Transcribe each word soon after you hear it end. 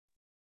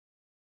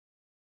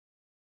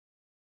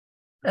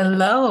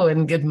Hello,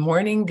 and good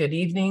morning, good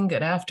evening,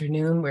 good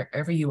afternoon,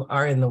 wherever you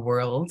are in the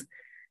world.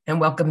 And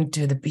welcome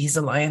to the Peace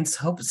Alliance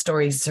Hope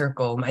Story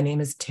Circle. My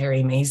name is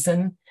Terry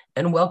Mason,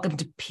 and welcome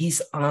to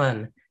Peace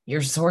On,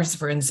 your source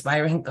for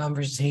inspiring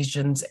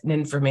conversations and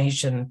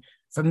information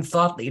from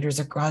thought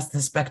leaders across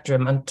the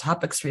spectrum on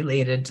topics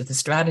related to the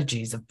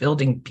strategies of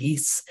building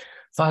peace,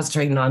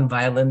 fostering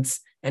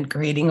nonviolence, and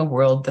creating a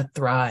world that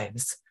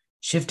thrives,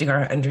 shifting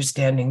our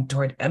understanding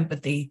toward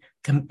empathy,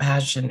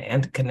 compassion,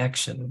 and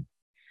connection.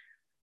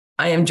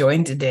 I am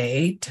joined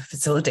today to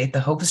facilitate the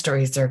Hope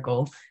Story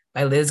Circle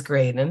by Liz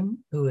Graydon,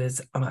 who is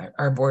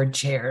our board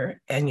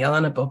chair, and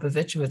Jelena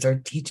Popovic, who is our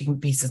Teaching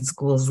Peace in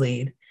Schools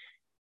lead.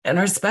 And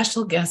our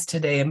special guest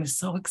today, I'm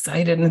so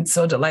excited and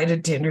so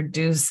delighted to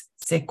introduce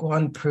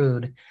Sequan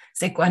Prude.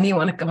 Sequan, you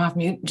want to come off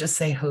mute and just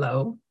say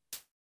hello?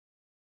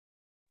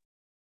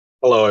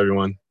 Hello,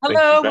 everyone. Thank you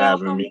Hello, for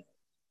having welcome. me.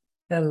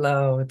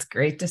 Hello, it's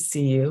great to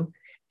see you.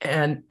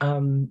 And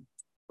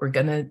we're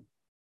going to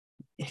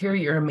hear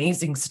your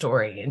amazing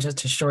story in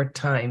just a short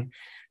time.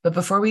 But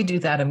before we do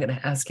that, I'm going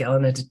to ask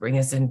Jelena to bring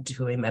us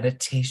into a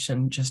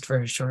meditation, just for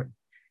a short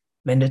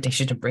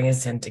meditation to bring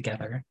us in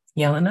together.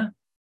 Jelena?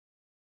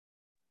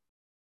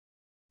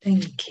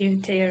 Thank you,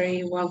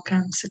 Terry.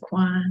 Welcome,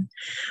 Sequan.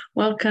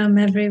 Welcome,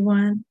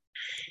 everyone.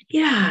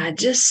 Yeah,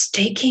 just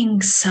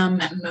taking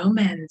some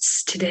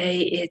moments.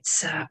 Today,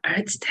 it's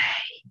Earth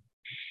Day.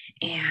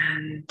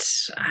 And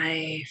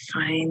I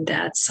find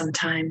that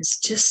sometimes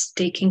just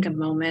taking a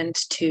moment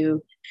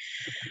to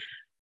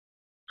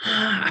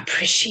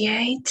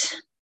appreciate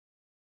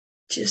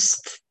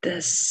just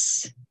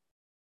this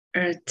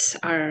earth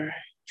our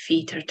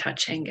feet are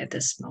touching at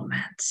this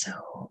moment. So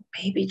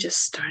maybe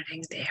just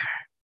starting there.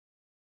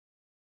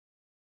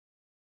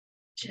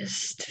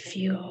 Just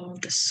feel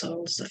the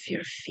soles of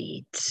your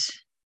feet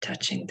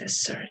touching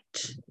this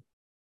earth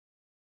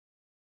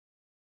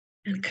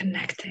and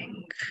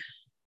connecting.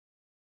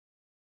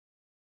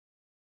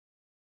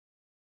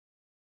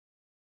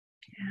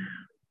 Yeah.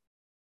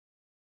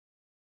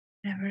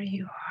 Wherever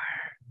you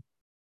are,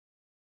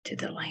 to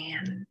the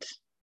land.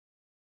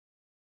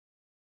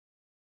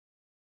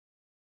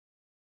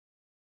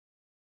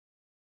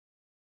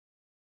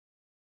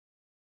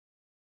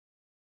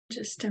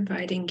 Just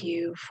inviting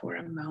you for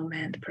a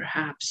moment,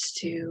 perhaps,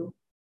 to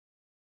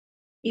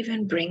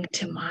even bring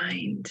to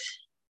mind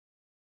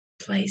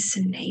a place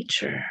in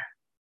nature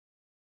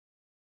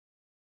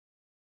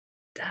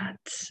that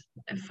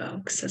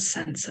evokes a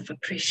sense of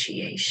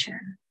appreciation.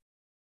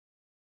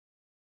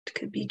 It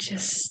could be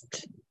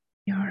just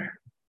your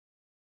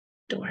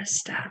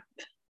doorstep.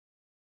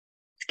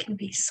 It can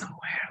be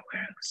somewhere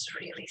where it was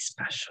really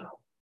special.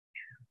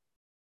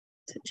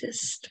 So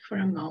just for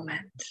a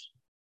moment,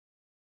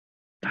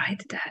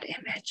 invite that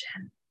image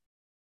in.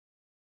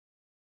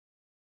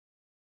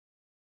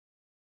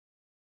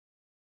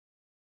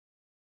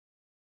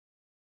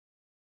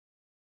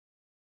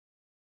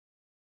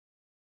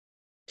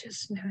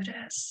 Just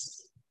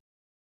notice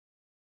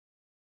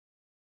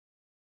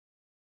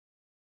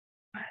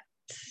what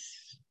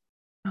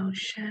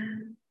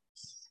emotions,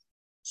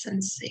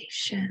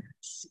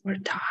 sensations, or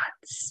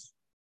thoughts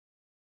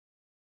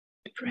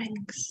it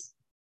brings.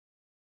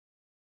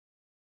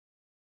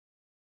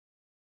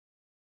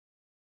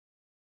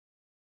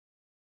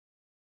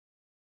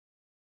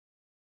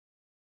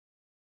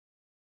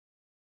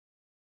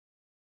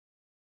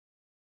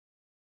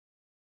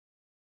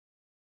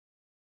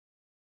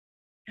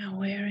 Now,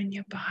 where in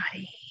your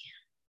body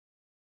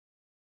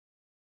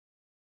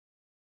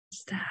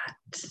is that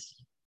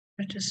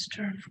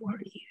register for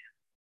you?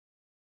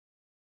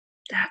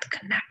 That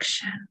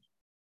connection,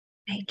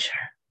 nature.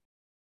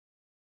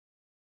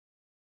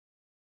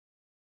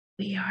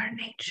 We are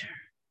nature.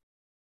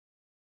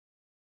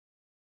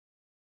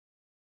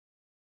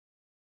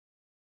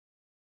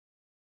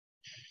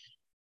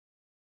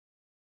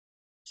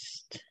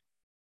 Just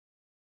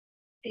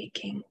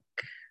taking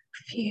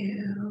a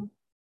few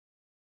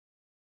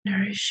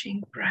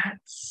nourishing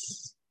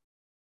breaths.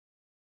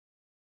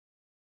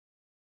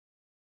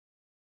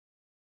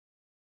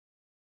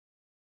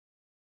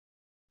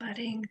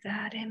 Letting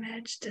that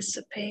image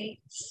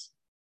dissipate.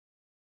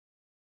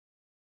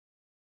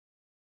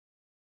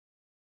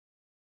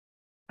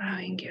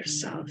 Allowing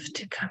yourself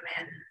to come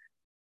in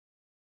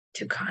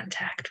to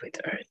contact with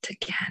Earth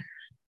again.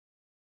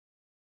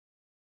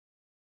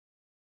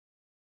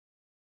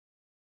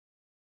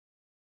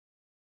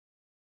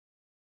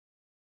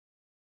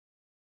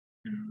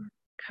 And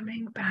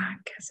coming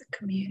back as a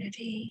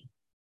community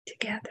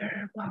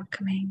together,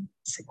 welcoming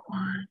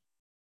Sequan.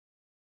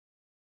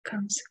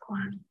 Come,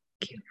 Sequan.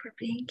 Thank you for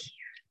being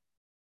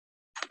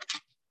here.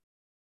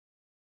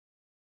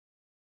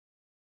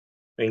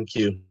 Thank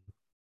you.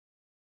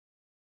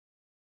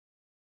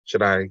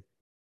 Should I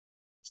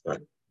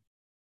start?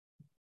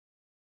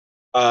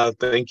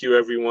 Thank you,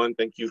 everyone.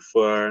 Thank you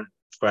for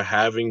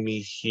having me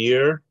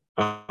here.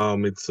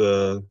 It's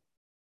a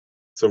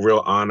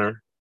real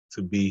honor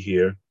to be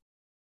here.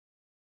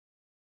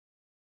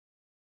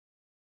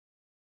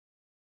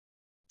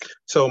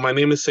 So my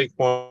name is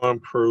Sequan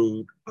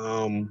Prude,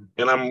 and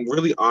I'm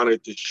really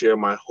honored to share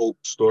my hope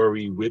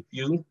story with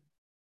you.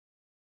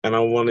 And I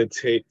want to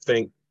take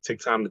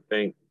time to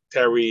thank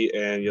Terry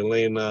and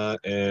Yelena,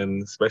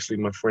 and especially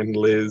my friend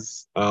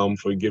Liz,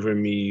 for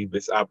giving me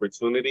this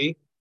opportunity.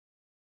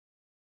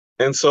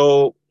 And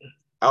so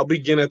I'll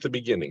begin at the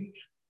beginning.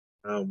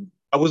 I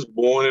was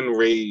born and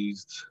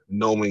raised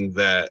knowing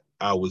that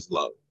I was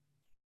loved.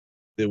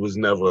 There was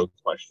never a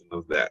question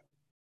of that.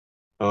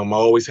 I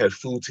always had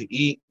food to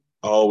eat.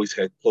 I always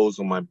had clothes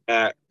on my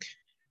back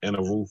and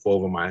a roof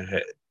over my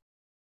head.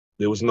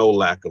 There was no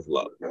lack of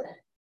love.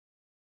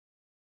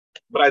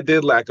 But I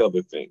did lack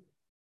other things.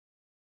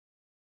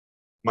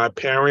 My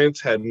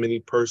parents had many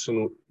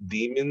personal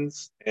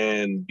demons,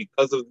 and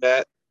because of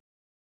that,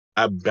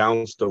 I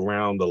bounced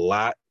around a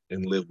lot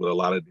and lived with a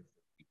lot of different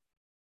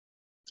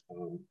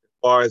people. As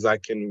far as I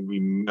can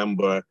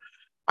remember,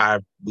 I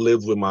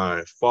lived with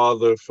my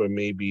father for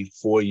maybe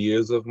 4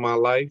 years of my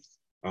life,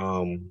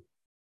 um,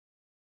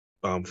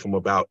 from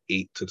about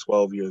 8 to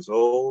 12 years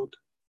old.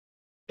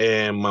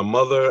 And my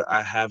mother,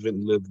 I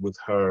haven't lived with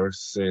her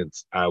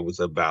since I was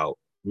about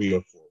 3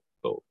 or 4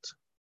 years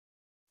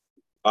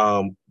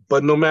old.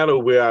 But no matter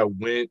where I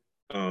went,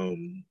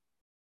 um,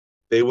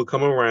 they would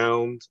come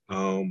around,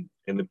 and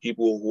the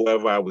people,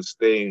 whoever I was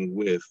staying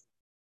with,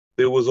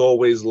 there was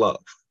always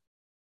love.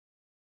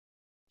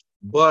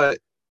 But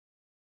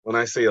when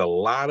I say a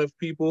lot of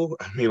people,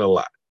 I mean a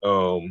lot.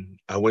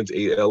 I went to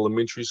 8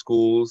 elementary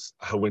schools,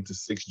 I went to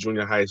 6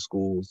 junior high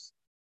schools,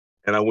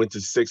 and I went to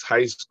 6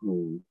 high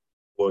schools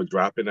for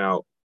dropping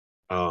out,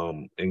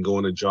 and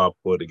going to Job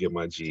Corps to get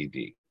my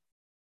GED.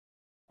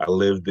 I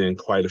lived in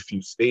quite a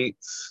few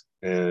states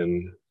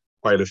and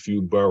quite a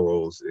few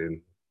boroughs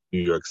in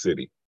New York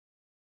City.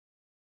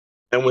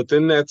 And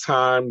within that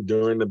time,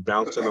 during the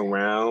bouncing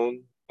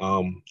around,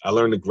 I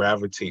learned to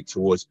gravitate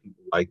towards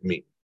people like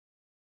me.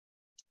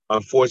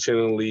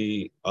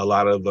 Unfortunately, a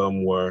lot of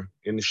them were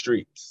in the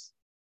streets.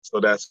 So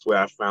that's where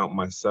I found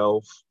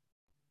myself.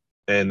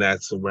 And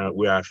that's around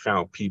where I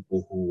found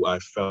people who I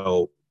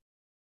felt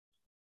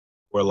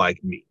were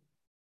like me.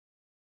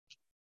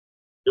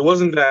 It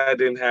wasn't that I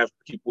didn't have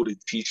people to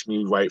teach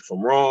me right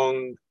from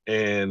wrong.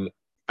 And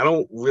I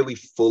don't really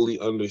fully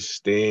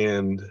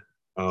understand,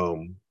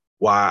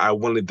 why I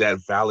wanted that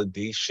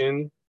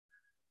validation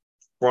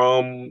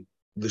from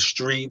the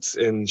streets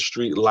and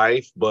street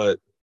life, but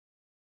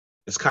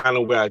it's kind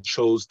of where I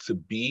chose to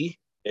be.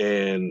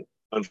 And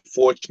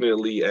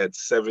unfortunately, at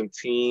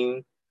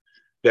 17,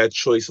 that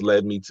choice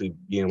led me to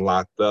being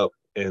locked up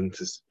and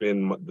to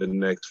spend the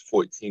next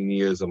 14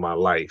 years of my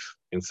life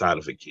inside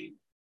of a cage.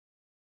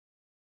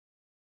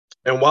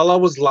 And while I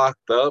was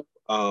locked up,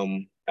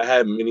 I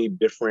had many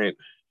different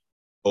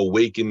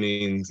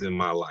awakenings in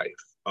my life,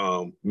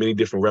 many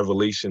different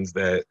revelations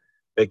that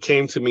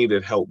came to me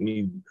that helped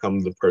me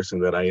become the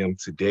person that I am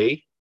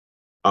today.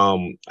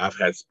 I've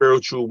had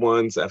spiritual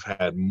ones, I've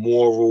had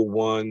moral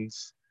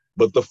ones,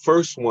 but the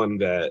first one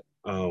that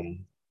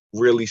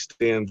really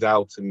stands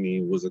out to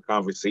me was a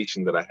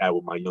conversation that I had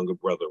with my younger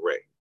brother, Ray.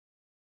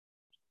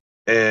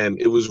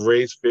 And it was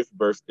Ray's 5th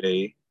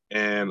birthday,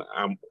 and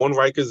I'm on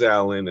Rikers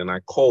Island, and I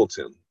called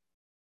him.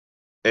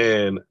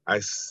 And I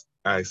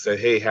said,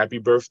 "Hey, happy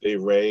birthday,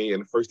 Ray."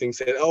 And the first thing he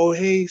said, "Oh,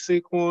 hey,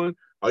 Saquon,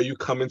 are you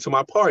coming to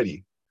my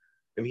party?"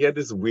 And he had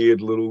this weird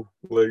little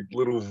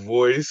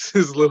voice,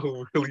 his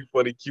little really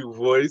funny, cute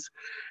voice.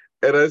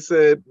 And I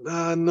said,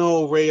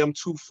 no, Ray, I'm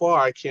too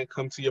far. I can't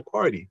come to your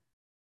party.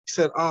 He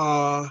said,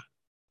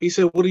 he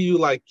said, what are you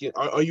like?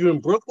 Are you in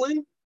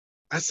Brooklyn?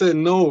 I said,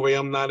 no, Ray,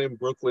 I'm not in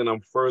Brooklyn.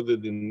 I'm further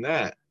than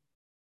that.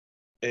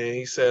 And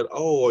he said,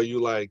 oh, are you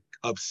like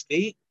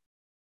upstate?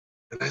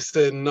 And I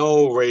said,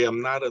 no, Ray,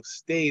 I'm not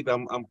upstate.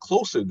 I'm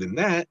closer than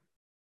that.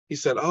 He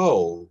said,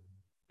 oh.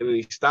 And then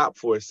he stopped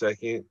for a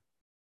second.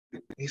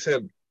 He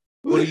said,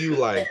 what are you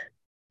like,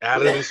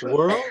 out of this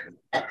world?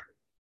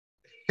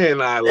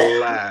 And I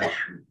laughed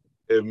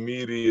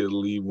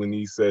immediately when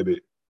he said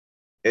it.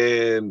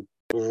 And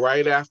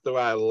right after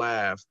I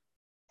laughed,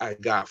 I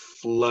got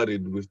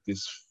flooded with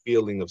this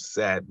feeling of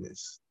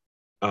sadness.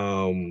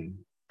 And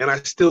I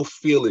still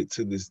feel it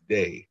to this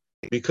day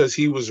because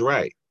he was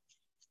right.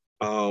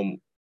 Um,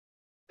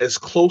 as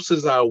close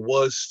as I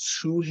was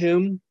to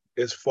him,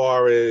 as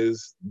far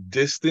as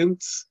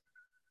distance,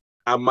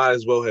 I might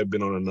as well have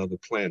been on another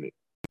planet.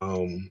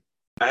 Um,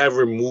 I have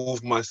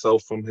removed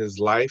myself from his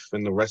life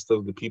and the rest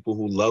of the people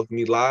who love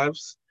me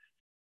lives.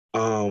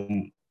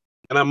 Um,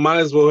 and I might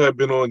as well have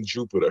been on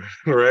Jupiter,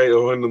 right?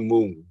 Or on the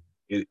moon.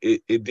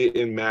 It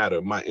didn't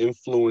matter. My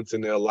influence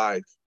in their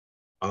life,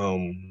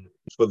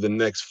 for the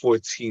next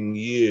 14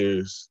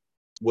 years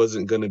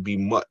wasn't going to be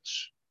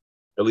much,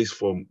 at least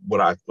from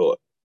what I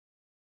thought.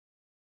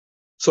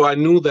 So I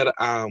knew that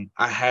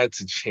I had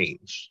to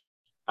change.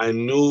 I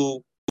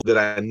knew that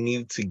I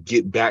needed to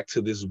get back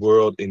to this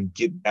world and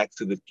get back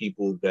to the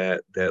people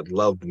that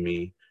loved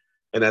me,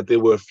 and that there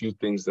were a few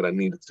things that I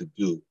needed to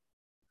do.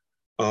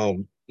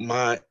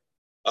 My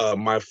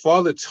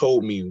father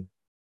told me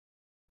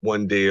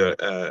one day,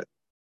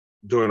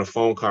 during a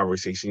phone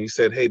conversation, he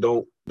said, "Hey,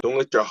 Don't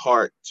let your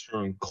heart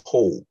turn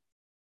cold.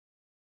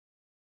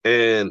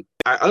 And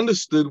I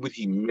understood what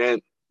he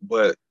meant,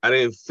 but I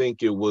didn't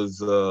think it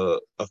was a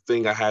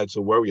thing I had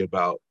to worry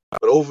about.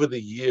 But over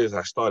the years,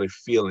 I started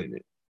feeling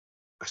it.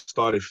 I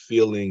started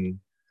feeling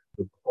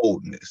the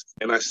coldness,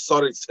 and I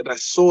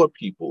saw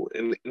people,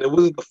 and it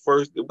wasn't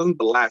the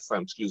last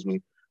time, excuse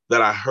me,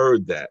 that I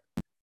heard that.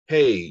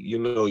 Hey,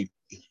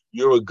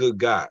 you're a good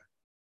guy,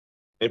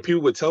 and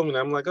people would tell me, and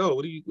I'm like, oh,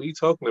 what are you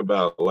talking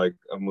about? Like,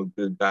 I'm a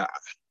good guy.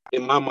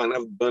 In my mind,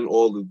 I've done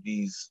all of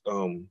these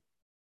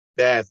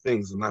bad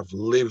things, and I've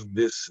lived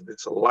this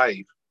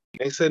life.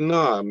 And they said,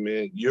 nah,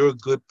 man, you're a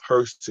good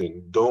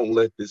person. Don't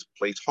let this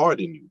place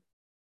harden you.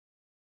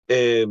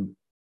 And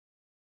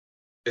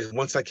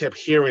once I kept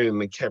hearing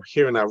and kept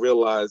hearing, I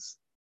realized,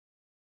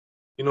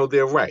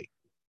 they're right.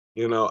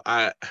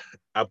 I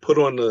put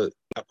on a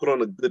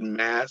good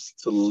mask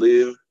to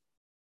live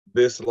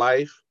this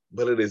life,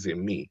 but it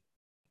isn't me,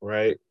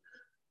 right?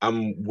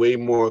 I'm way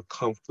more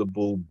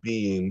comfortable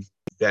being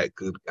that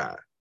good guy.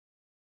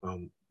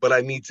 But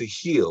I need to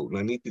heal and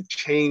I need to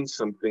change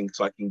some things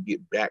so I can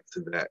get back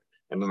to that.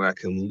 And then I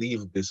can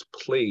leave this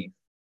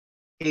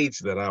page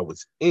that I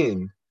was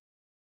in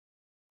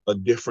a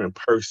different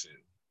person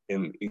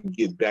and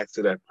get back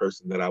to that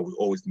person that I was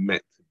always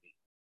meant to be.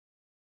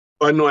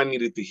 So I know I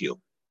needed to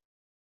heal.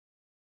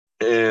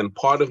 And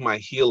part of my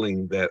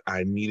healing that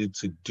I needed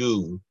to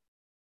do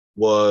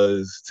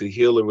was to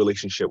heal a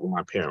relationship with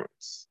my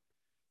parents.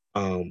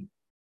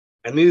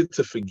 I needed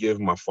to forgive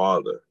my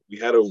father. We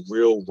had a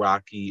real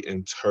rocky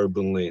and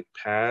turbulent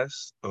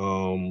past.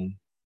 And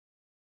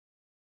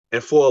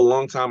for a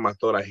long time, I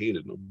thought I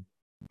hated him.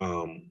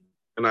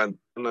 And I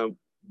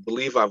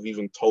believe I've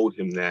even told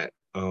him that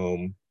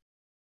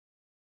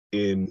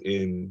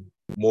in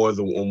more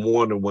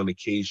than one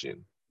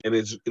occasion. And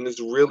it's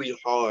really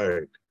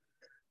hard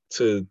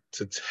to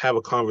have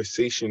a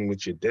conversation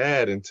with your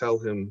dad and tell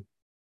him,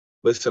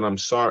 listen, I'm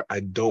sorry, I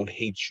don't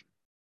hate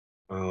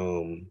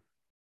you.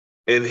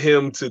 And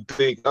him to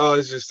think, oh,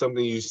 it's just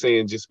something you're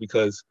saying just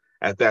because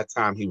at that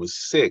time he was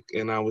sick.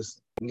 And I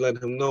was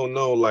letting him know,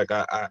 no, like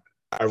I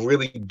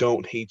really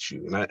don't hate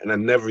you. And I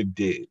never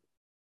did.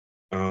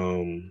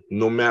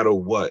 No matter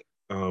what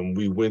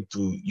we went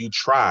through, you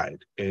tried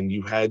and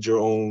you had your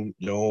own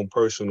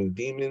personal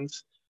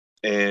demons.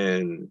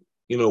 And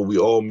we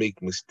all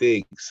make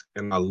mistakes,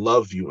 and I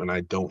love you and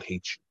I don't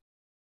hate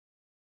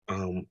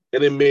you.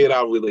 And it made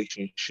our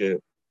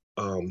relationship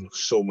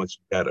so much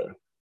better.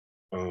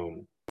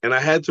 And I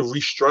had to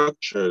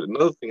restructure.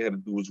 Another thing I had to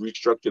do was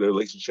restructure the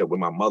relationship with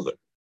my mother.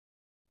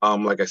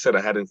 Like I said,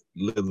 I hadn't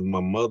lived with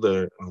my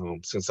mother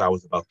since I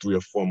was about 3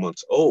 or 4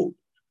 months old,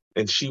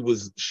 and she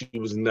was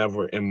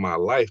never in my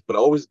life. But I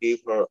always gave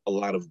her a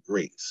lot of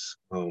grace.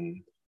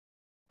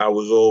 I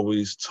was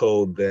always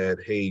told that,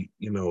 hey,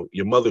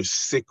 your mother's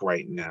sick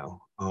right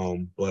now,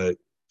 but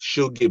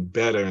she'll get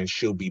better and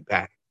she'll be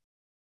back.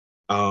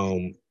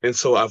 And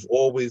so I've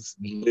always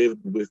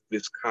lived with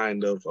this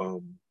kind of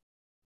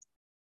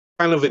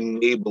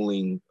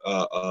enabling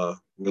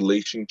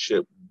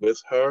relationship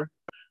with her,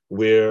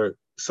 where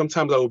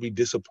sometimes I would be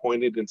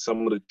disappointed in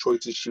some of the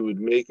choices she would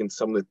make and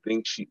some of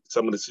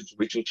the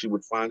situations she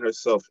would find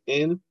herself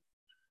in.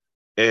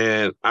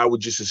 And I would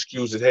just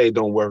excuse it, hey,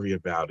 don't worry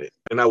about it.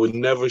 And I would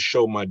never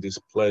show my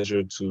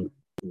displeasure to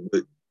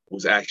what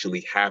was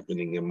actually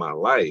happening in my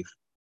life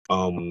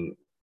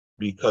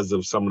because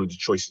of some of the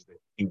choices that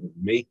he was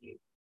making.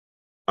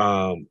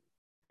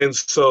 And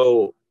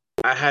so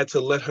I had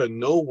to let her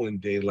know one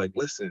day, like,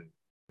 listen,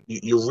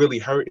 you're really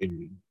hurting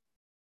me.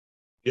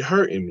 You're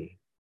hurting me.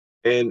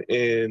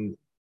 And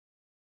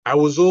I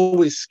was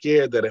always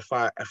scared that if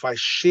I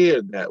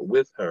shared that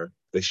with her,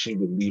 that she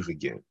would leave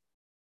again.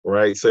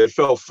 Right. So it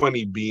felt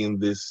funny being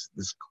this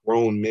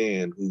grown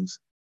man who's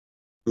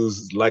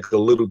like a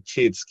little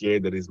kid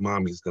scared that his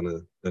mommy's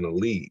gonna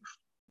leave.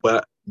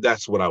 But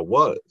that's what I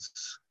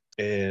was.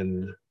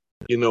 And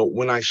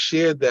when I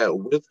shared that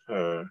with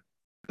her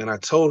and I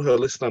told her,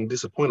 listen, I'm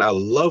disappointed. I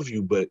love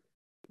you, but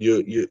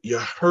you're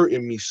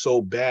hurting me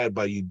so bad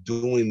by you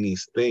doing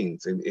these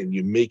things and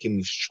you're making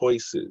these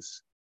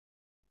choices.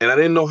 And I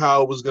didn't know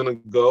how it was gonna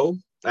go.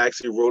 I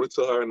actually wrote it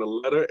to her in a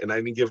letter, and I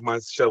didn't give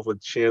myself a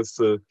chance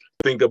to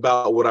think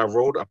about what I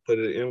wrote. I put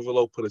it in an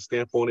envelope, put a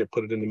stamp on it,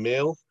 put it in the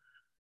mail.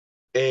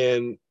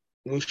 And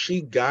when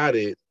she got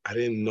it, I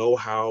didn't know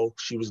how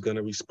she was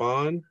gonna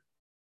respond,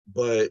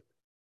 but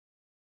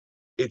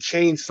it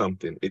changed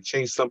something. It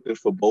changed something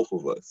for both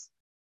of us.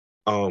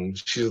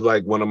 She's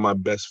like one of my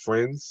best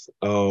friends.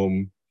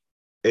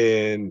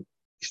 And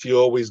she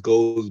always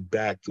goes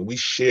back to we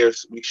share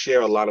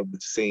a lot of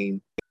the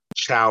same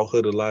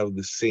childhood, a lot of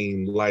the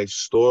same life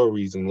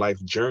stories and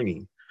life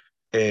journey.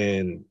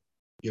 And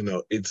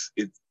it's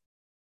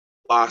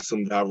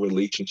blossomed our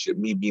relationship,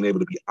 me being able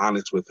to be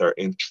honest with her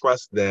and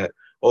trust that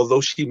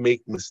although she may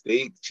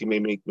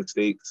make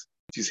mistakes,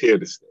 she's here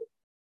to stay,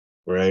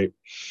 right?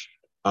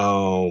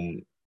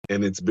 And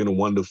it's been a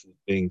wonderful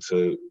thing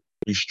to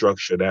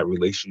restructure that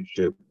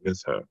relationship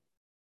with her.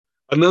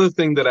 Another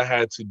thing that I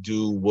had to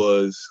do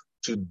was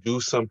to do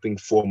something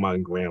for my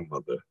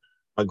grandmother.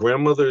 My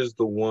grandmother is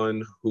the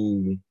one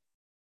who,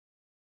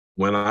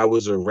 when I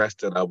was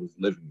arrested, I was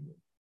living with.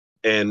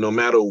 And no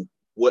matter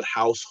what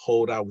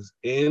household I was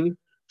in,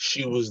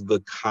 she was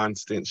the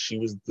constant, she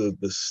was the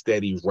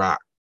steady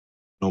rock,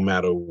 no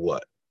matter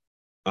what.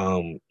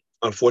 Um,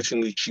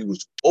 Unfortunately, she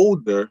was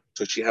older,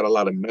 so she had a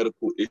lot of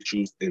medical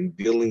issues in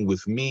dealing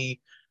with me,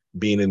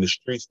 being in the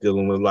streets,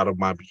 dealing with a lot of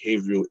my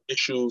behavioral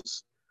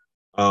issues.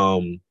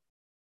 Um,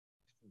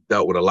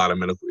 Dealt with a lot of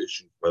medical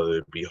issues, whether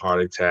it be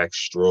heart attacks,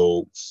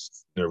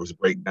 strokes, nervous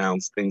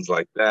breakdowns, things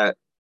like that.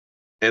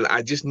 And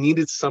I just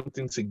needed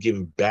something to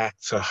give back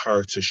to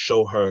her, to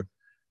show her,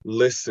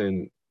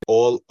 listen,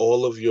 all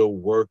of your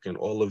work and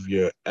all of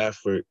your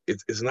effort,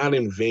 it's not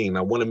in vain.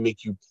 I want to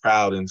make you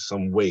proud in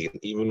some way. And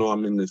even though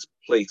I'm in this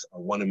place, I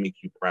want to make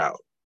you proud.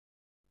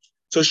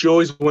 So she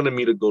always wanted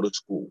me to go to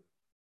school.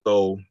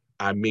 So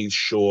I made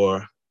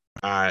sure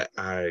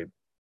I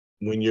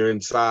when you're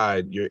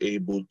inside, you're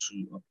able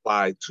to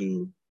apply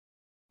to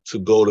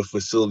go to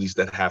facilities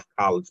that have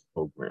college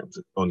programs.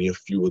 It's only a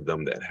few of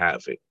them that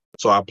have it.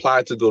 So I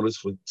applied to go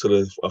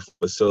to a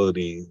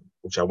facility,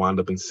 which I wound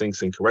up in Sing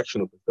Sing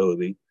Correctional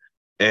Facility,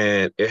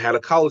 and it had a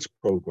college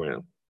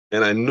program.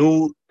 And I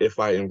knew if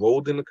I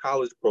enrolled in the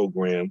college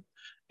program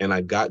and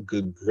I got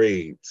good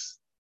grades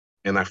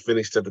and I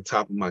finished at the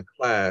top of my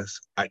class,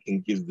 I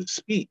can give the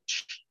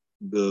speech,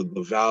 the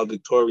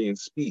valedictorian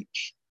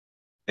speech.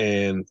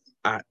 And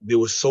there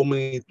were so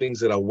many things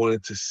that I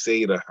wanted to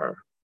say to her,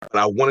 but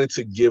I wanted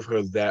to give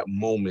her that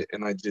moment.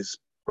 And I just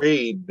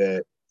prayed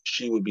that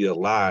she would be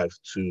alive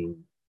to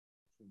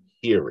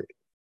hear it.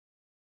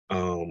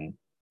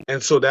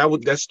 And so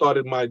that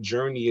started my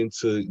journey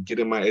into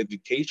getting my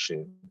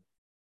education.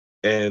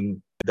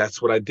 And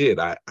that's what I did.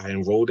 I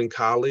enrolled in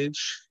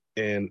college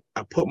and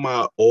I put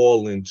my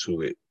all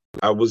into it.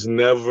 I was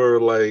never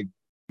like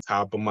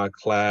top of my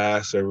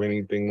class or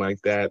anything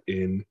like that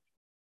in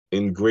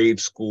grade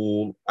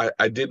school.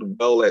 I did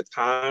well at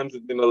times,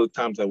 and then other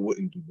times I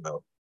wouldn't do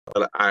well.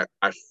 But I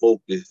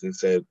focused and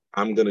said,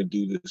 I'm going to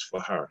do this for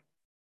her.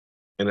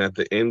 And at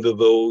the end of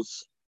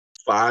those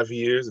 5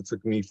 years, it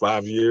took me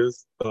 5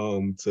 years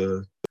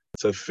to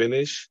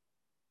finish.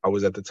 I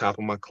was at the top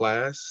of my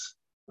class.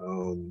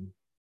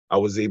 I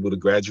was able to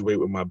graduate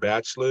with my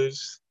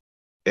bachelor's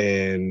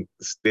and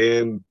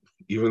stand,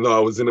 even though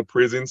I was in a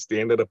prison,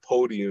 stand at a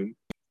podium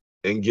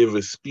and give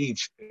a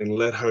speech and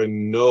let her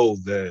know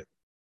that,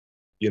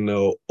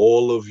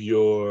 all of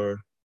your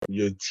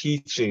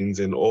teachings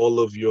and all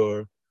of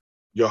your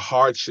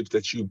hardships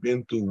that you've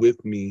been through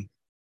with me,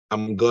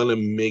 I'm gonna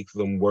make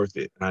them worth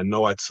it. And I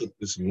know I took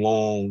this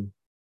long,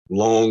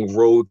 long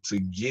road to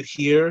get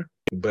here,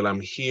 but I'm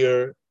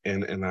here,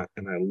 and I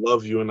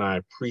love you, and I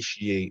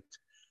appreciate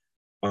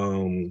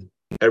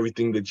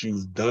everything that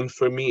you've done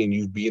for me, and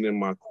you've been in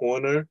my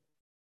corner,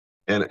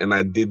 and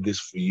I did this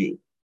for you.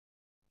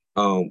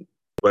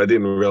 But I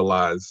didn't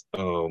realize,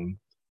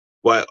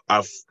 well,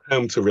 I've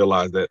come to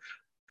realize that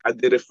I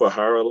did it for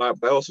her a lot,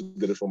 but I also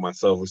did it for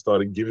myself. It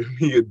started giving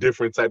me a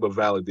different type of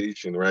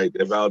validation, right?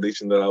 The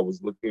validation that I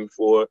was looking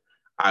for,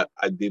 I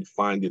did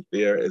find it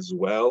there as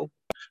well.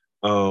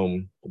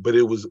 But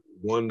it was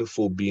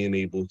wonderful being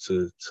able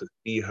to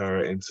see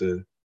her and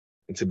to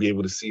be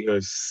able to see her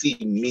see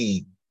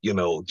me,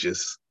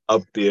 just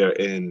up there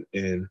and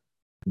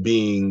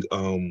being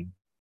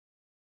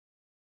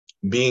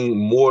being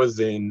more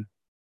than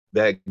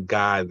that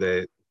guy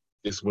that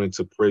just went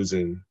to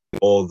prison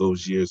all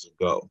those years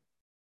ago.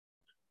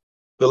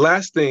 The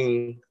last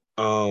thing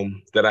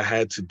that I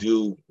had to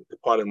do,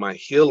 part of my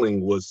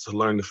healing, was to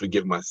learn to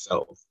forgive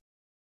myself.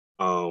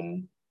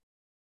 Um,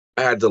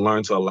 I had to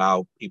learn to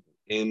allow people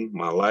in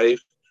my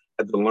life.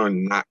 I had to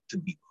learn not to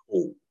be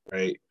cold,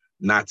 right?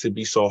 Not to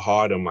be so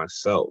hard on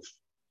myself.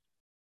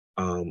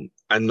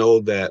 I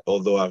know that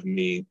although I've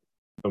made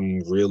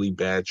some really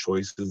bad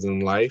choices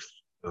in life,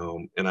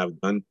 and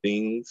I've done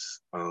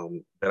things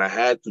that I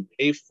had to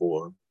pay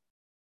for,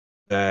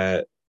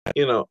 that,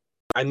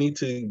 I need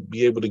to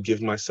be able to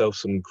give myself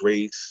some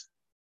grace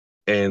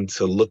and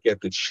to look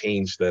at the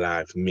change that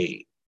I've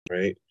made,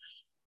 right?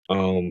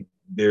 Um,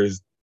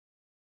 there's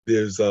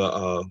there's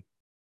a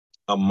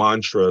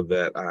mantra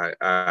that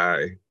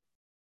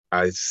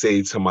I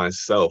say to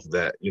myself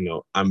that,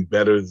 I'm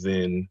better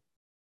than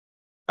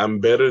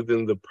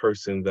the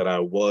person that I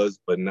was,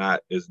 but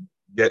not as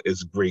yet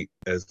as great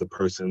as the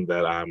person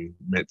that I'm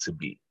meant to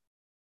be,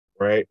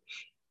 right?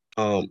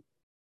 Um,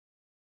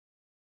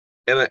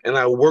 and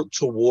I work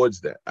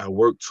towards that. I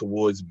work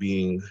towards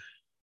being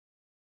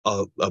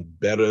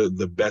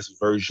the best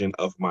version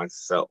of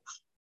myself.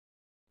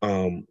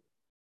 Um,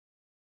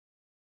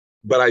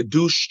 but I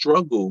do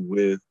struggle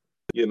with,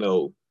 you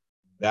know,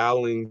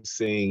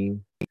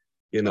 balancing,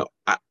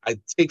 I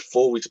take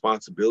full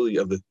responsibility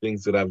of the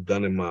things that I've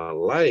done in my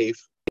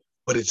life,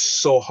 but it's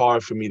so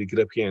hard for me to get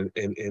up here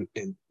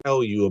and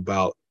tell you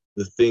about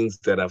the things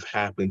that have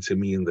happened to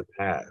me in the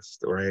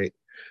past, right?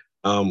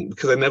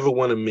 Because I never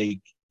want to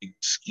make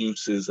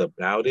excuses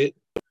about it.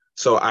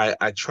 So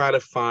I try to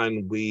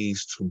find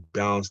ways to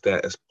balance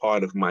that as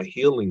part of my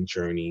healing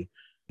journey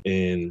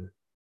in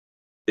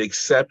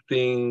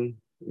accepting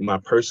my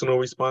personal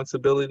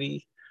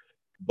responsibility,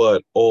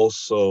 but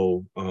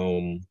also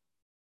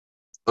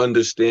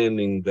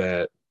understanding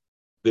that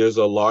there's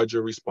a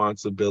larger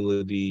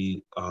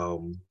responsibility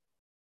of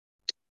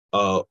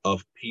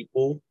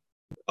people,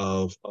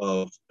 of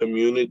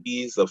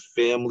communities, of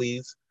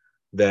families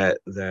that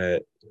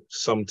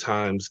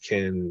sometimes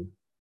can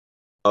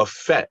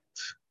affect,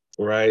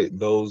 right,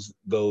 those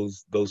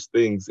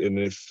things and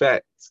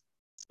affect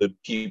the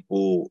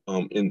people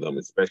in them,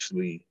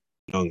 especially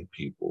young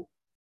people.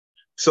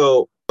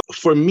 So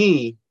for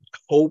me,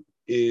 hope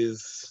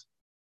is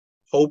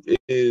hope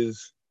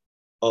is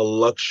a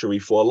luxury.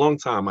 For a long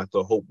time, I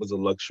thought hope was a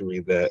luxury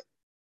that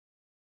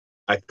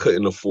I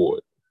couldn't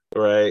afford,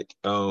 right?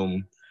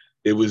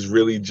 It was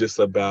really just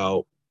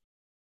about,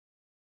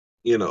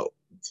 you know,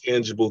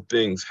 tangible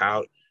things,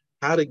 how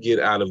to get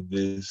out of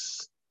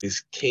this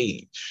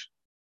cage,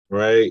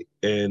 right?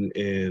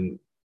 And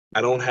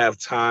I don't have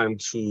time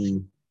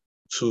to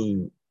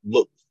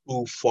look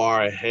too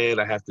far ahead.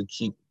 I have to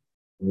keep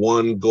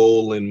one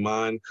goal in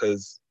mind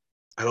because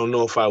I don't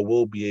know if I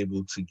will be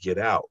able to get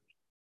out.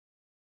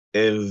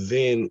 And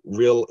then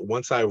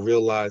once I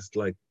realized,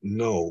 like,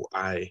 no,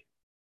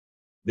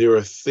 there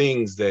are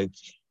things that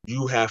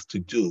you have to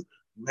do.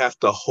 You have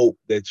to hope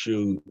that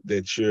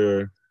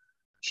you're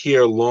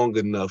here long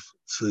enough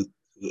to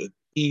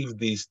achieve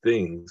these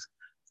things,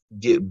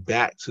 get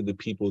back to the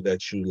people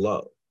that you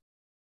love.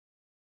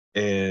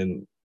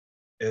 And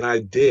I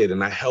did,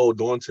 and I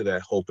held on to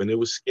that hope, and it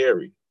was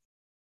scary.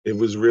 It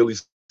was really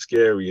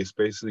scary,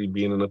 especially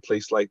being in a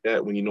place like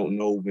that when you don't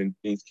know when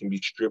things can be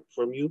stripped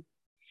from you.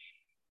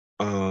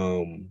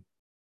 Um,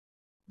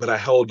 but I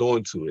held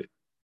on to it.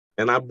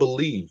 And I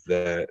believe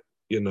that,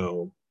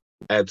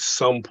 at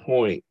some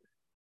point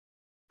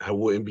I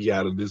wouldn't be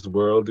out of this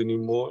world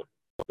anymore,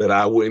 that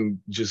I wouldn't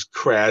just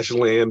crash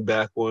land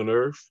back on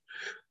Earth,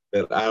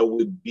 that I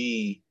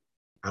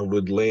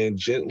would land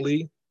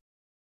gently,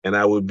 and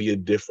I would be a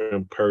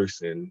different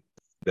person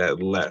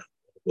that left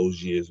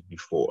those years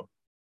before.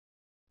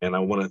 And I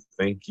want to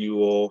thank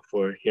you all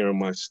for hearing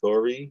my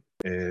story,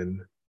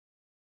 and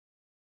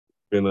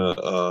it's been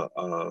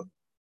an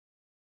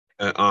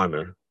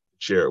honor to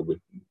share it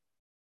with you.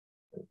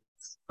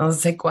 Oh,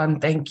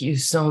 Sequan, thank you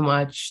so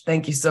much.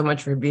 Thank you so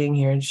much for being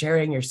here and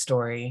sharing your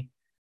story.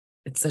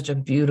 It's such a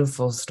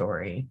beautiful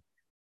story.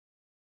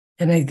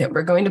 And I think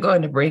we're going to go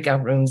into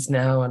breakout rooms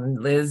now.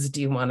 And Liz,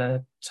 do you want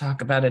to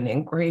talk about an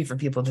inquiry for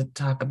people to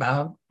talk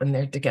about when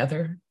they're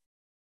together?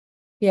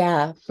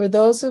 Yeah, for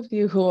those of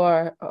you who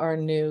are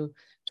new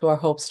to our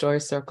Hope Story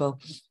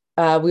Circle,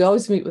 we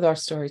always meet with our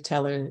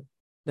storyteller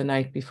the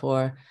night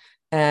before.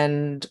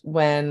 And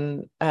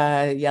when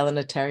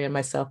Yelena, Terry, and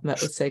myself met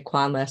with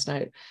Sequan last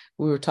night,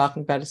 we were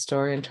talking about a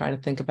story and trying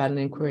to think about an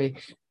inquiry.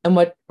 And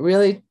what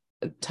really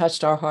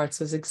touched our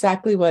hearts was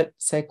exactly what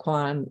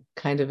Sequan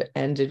kind of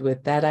ended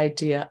with, that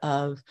idea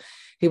of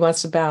he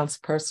wants to balance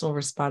personal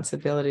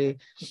responsibility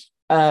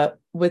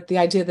with the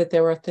idea that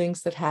there were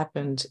things that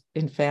happened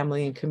in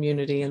family and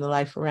community and the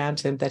life around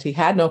him that he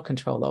had no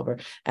control over.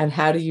 And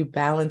how do you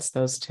balance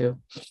those two?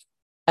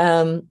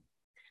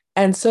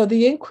 And so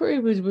the inquiry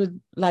we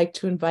would like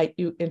to invite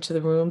you into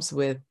the rooms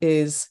with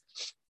is,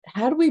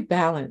 how do we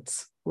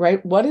balance,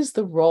 right? What is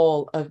the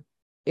role of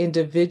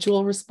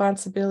individual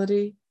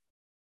responsibility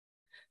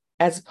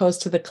as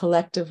opposed to the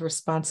collective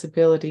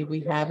responsibility we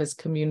have as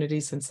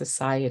communities and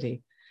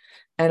society?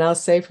 And I'll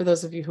say, for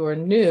those of you who are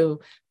new,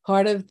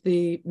 part of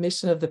the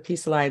mission of the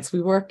Peace Alliance,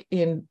 we work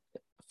in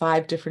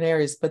 5 different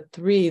areas, but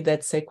 3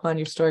 that Sequan,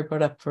 your story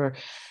brought up for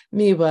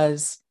me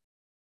was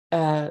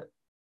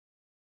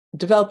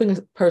developing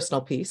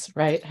personal peace,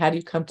 right? How do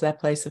you come to that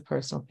place of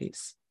personal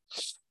peace?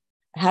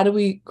 How do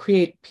we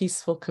create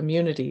peaceful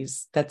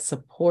communities that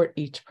support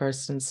each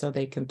person so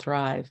they can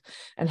thrive?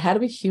 And how do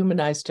we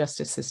humanize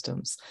justice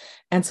systems?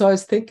 And so I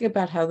was thinking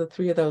about how the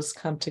 3 of those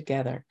come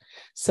together.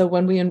 So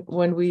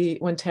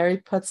when Terry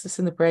puts this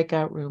in the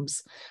breakout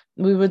rooms,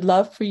 we would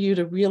love for you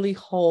to really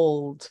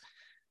hold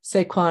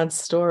Sequan's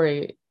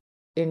story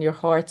in your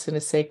hearts in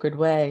a sacred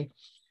way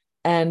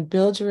and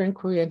build your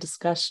inquiry and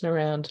discussion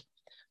around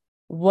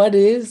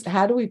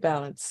how do we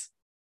balance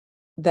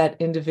that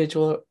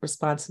individual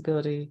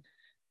responsibility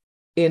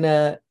in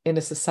a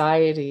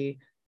society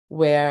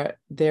where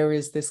there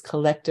is this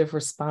collective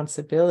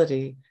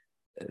responsibility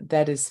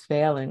that is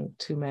failing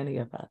too many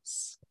of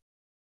us?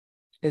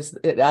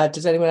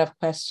 Does anyone have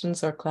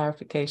questions or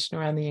clarification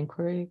around the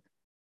inquiry?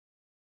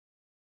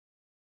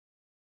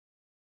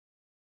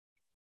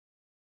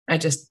 I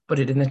just put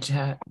it in the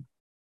chat.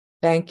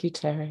 Thank you,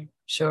 Terry.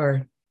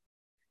 Sure.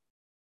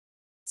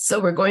 So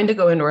we're going to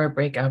go into our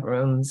breakout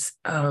rooms.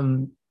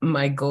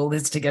 My goal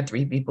is to get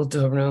 3 people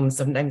to a room.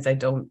 Sometimes I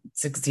don't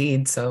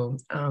succeed.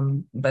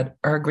 But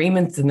our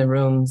agreements in the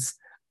rooms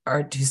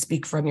are to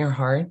speak from your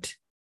heart,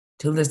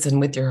 to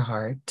listen with your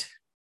heart,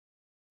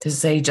 to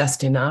say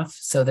just enough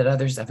so that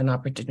others have an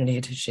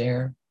opportunity to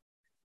share,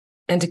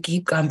 And to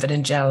keep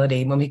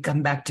confidentiality, when we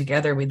come back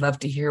together, we'd love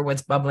to hear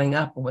what's bubbling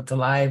up, what's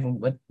alive,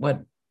 and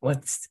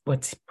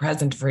what's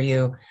present for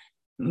you.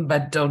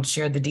 But don't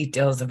share the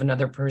details of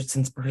another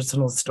person's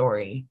personal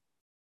story.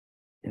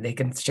 They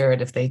can share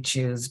it if they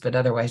choose, but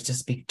otherwise just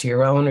speak to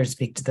your own or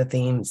speak to the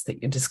themes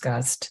that you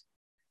discussed.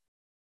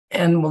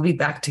 And we'll be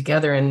back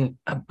together in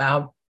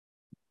about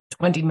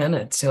 20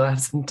 minutes. You'll have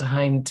some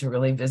time to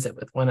really visit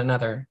with one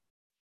another.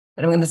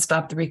 And I'm going to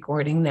stop the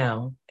recording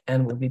now,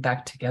 and we'll be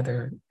back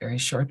together very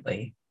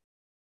shortly.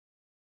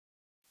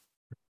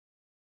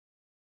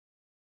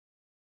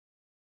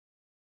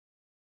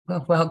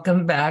 Well,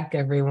 welcome back,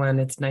 everyone.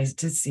 It's nice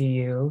to see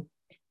you.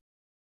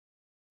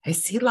 I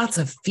see lots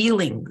of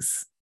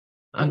feelings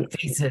on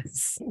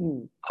faces,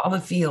 all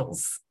the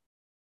feels.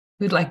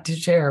 Who'd like to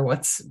share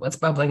what's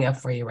bubbling up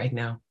for you right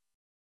now?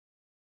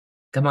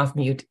 Come off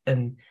mute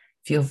and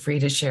feel free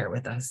to share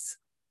with us.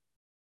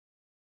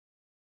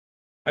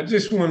 I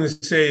just want to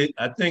say,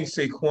 I thank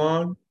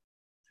Sequan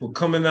for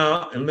coming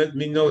out and letting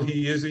me know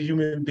he is a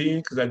human being,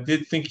 because I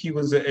did think he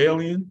was an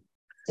alien.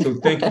 So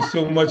thank you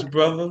so much,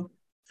 brother,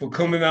 for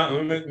coming out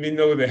and letting me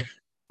know that.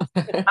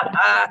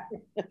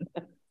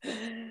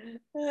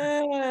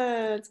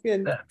 That's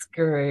good. That's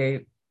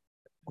great.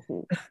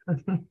 Would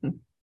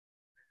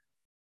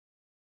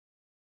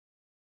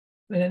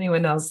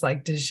anyone else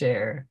like to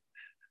share?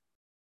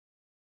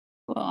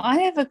 Well, I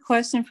have a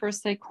question for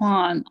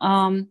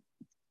Sequan.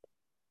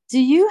 Do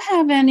you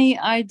have any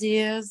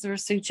ideas or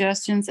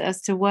suggestions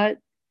as to what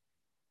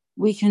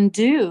we can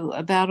do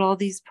about all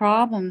these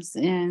problems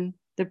in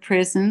the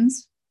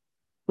prisons,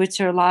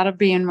 which are a lot of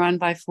being run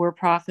by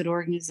for-profit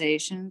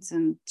organizations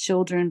and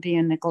children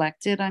being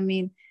neglected? I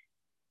mean,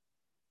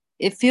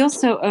 it feels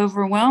so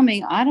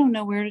overwhelming. I don't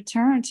know where to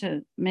turn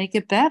to make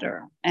it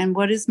better. And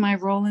what is my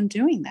role in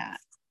doing that?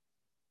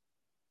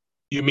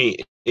 You mean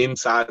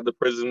inside the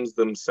prisons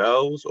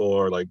themselves,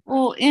 or like?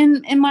 Well,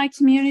 in my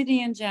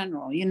community in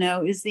general, you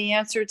know, is the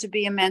answer to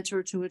be a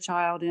mentor to a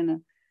child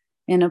in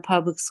a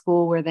public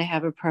school where they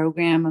have a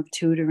program of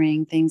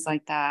tutoring, things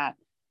like that.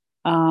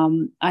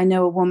 I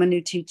know a woman who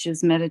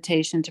teaches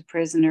meditation to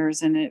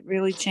prisoners, and it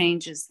really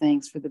changes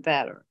things for the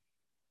better.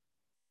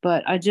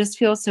 But I just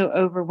feel so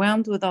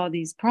overwhelmed with all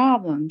these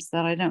problems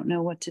that I don't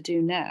know what to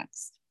do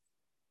next.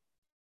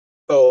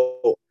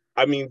 So,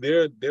 I mean,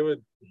 there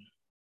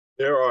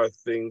are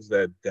things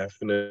that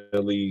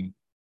definitely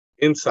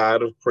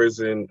inside of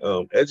prison,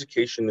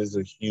 education is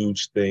a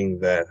huge thing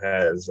that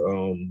has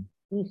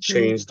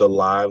changed the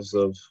lives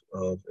of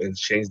and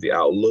changed the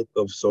outlook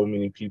of so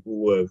many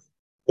people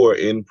who are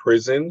in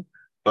prison.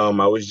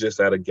 I was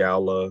just at a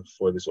gala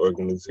for this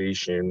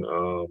organization,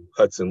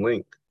 Hudson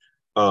Link,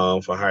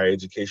 for higher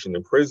education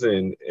in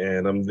prison,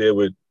 and I'm there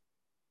with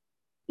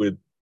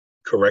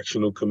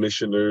correctional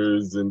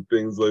commissioners and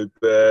things like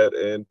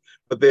that,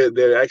 but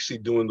they're actually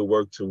doing the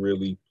work to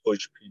really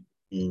push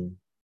people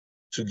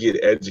to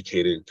get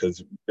educated,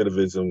 because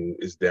recidivism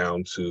is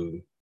down to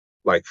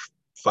like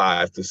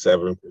 5 to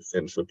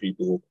 7% for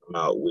people who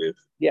come out with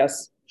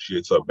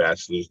shits or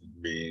bachelor's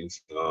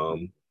degrees.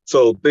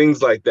 So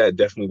things like that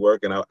definitely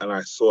work, and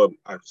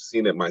I've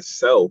seen it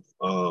myself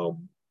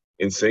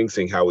in Sing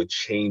Sing, how it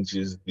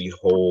changes the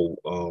whole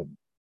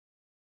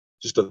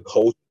just the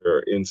culture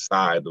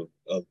inside of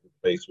the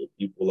place where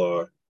people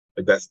are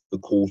like, that's the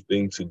cool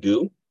thing to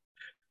do.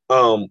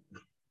 But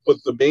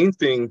the main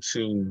thing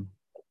to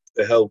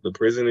help the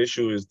prison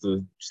issue is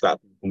to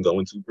stop people from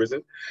going to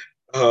prison.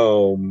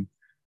 And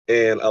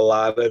a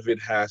lot of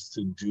it has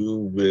to do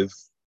with,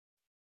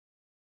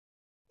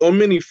 on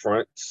many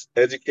fronts,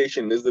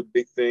 education is a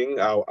big thing.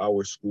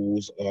 Our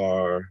schools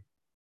are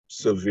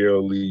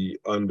severely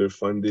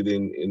underfunded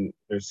in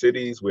their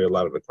cities where a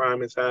lot of the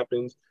crime has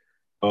happened.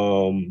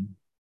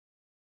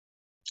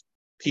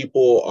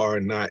 People are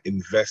not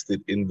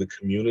invested in the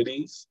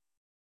communities.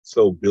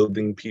 So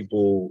building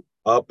people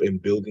up and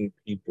building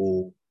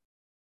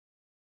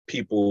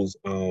people's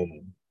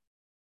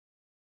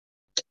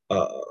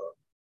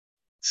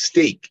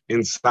stake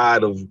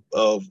inside of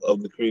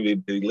the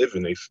community they live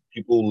in.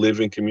 People live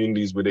in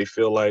communities where they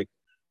feel like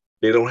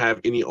they don't have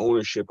any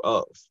ownership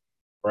of,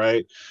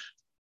 right?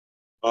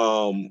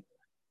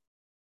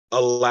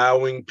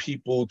 Allowing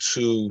people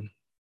to,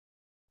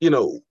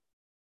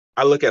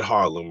 I look at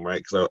Harlem,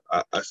 right? Because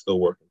I still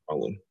work in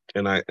Harlem,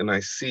 and I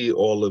see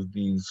all of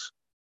these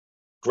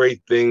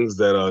great things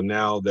that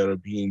are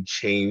being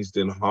changed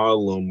in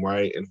Harlem,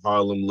 right? And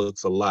Harlem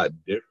looks a lot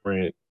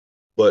different,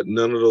 but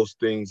none of those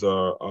things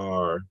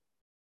are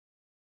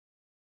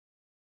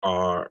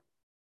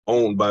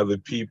owned by the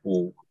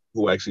people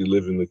who actually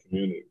live in the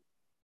community.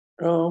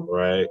 Oh,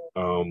 right.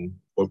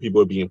 Or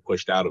people are being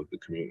pushed out of the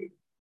community.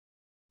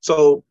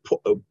 So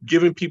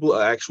giving people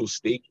an actual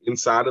stake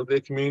inside of their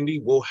community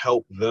will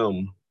help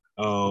them,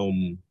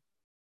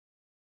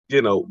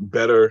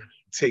 better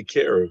take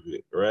care of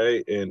it,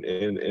 right? And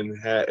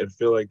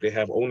feel like they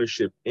have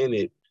ownership in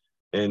it,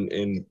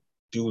 and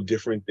do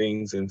different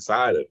things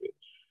inside of it.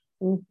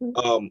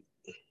 Mm-hmm.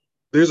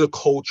 there's a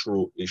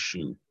cultural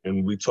issue,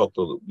 and we touched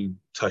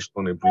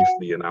on it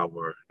briefly in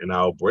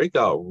our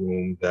breakout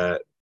room,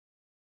 that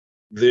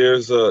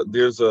there's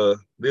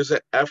an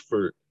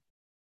effort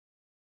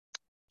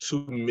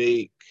to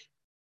make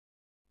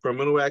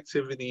criminal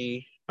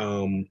activity,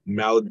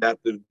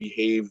 maladaptive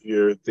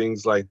behavior,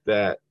 things like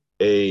that,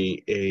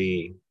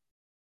 a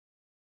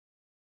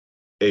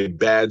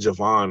badge of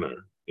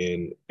honor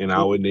in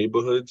our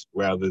neighborhoods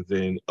rather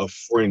than a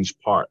fringe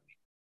part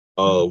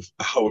of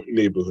our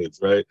neighborhoods,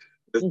 right?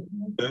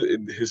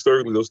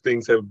 Historically, those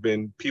things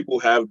people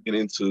have been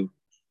into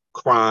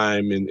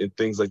crime and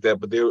things like that,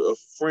 but they're a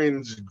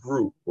fringe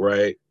group,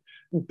 right?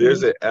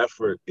 There's an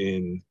effort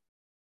in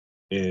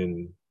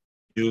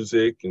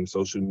music and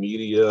social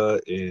media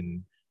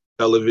and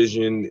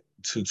television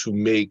to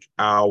make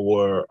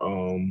our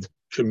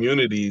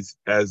communities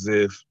as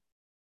if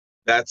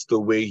that's the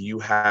way you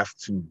have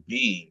to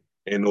be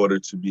in order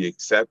to be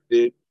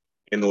accepted,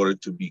 in order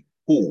to be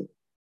cool.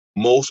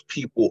 Most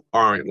people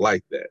aren't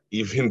like that.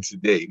 Even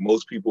today,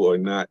 most people are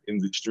not in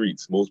the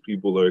streets. Most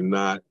people are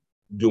not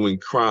doing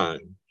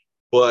crime.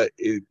 But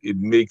it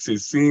makes it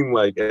seem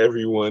like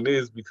everyone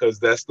is, because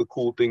that's the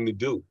cool thing to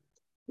do.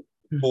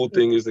 The cool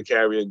thing is to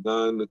carry a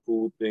gun. The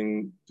cool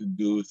thing to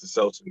do is to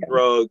sell some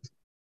drugs,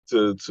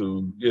 to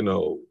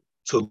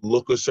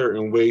look a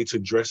certain way, to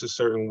dress a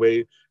certain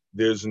way.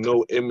 There's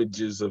no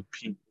images of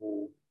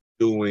people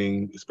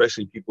doing,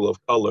 especially people of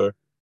color,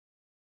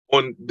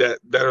 on that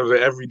are the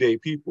everyday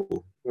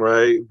people,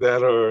 right?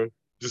 That are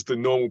just the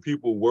normal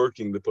people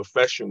working, the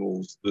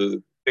professionals,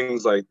 the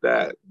things like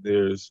that.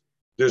 There's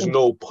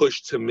no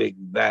push to make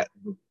that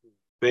the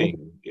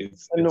thing.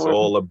 It's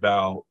all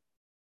about,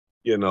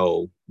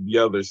 the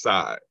other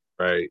side,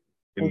 right?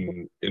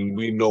 And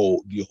we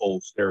know the whole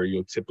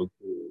stereotypical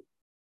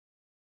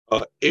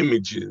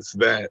images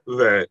that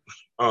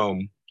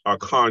are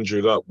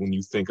conjured up when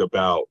you think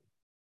about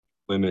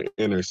in the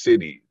inner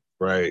city,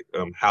 right?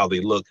 How they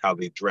look, how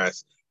they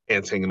dress,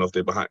 hands hanging off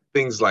their behind,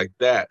 things like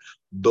that.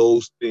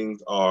 Those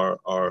things are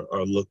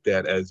looked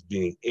at as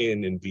being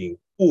in and being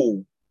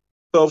cool.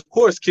 So of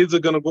course, kids are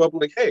gonna grow up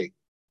like, hey,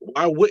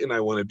 why wouldn't I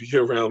want to be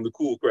around the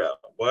cool crowd?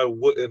 Why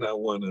wouldn't I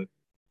want to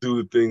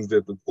do the things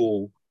that the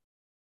cool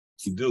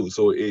do?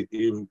 So it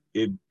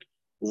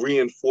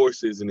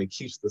reinforces and it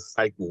keeps the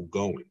cycle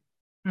going,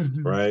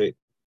 right?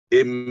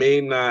 It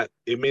may not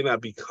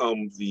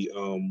become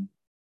the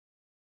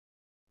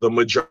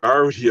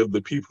majority of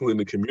the people in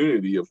the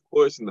community, of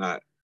course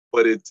not,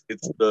 but it's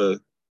the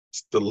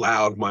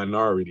loud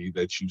minority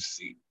that you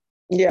see,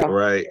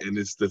 right? And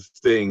it's the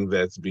thing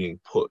that's being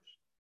pushed.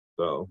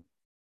 So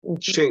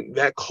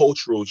that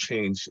cultural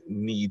change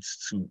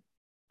needs to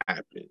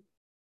happen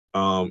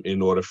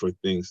in order for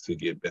things to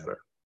get better.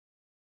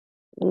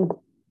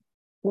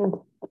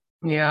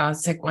 Yeah,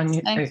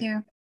 Sequan, Thank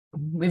you.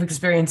 We've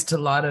experienced a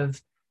lot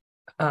of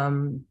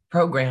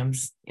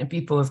programs, and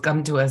people have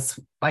come to us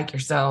like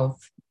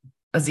yourself.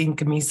 Azim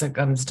Kamisa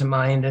comes to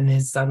mind, and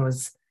his son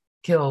was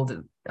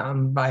killed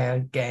by a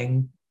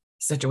gang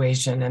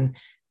situation,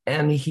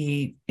 and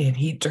he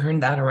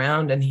turned that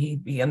around, and he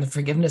began the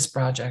Forgiveness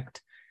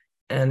Project,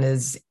 and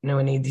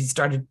and he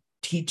started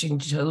teaching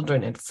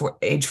children at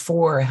age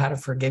 4 how to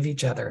forgive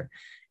each other,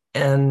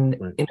 and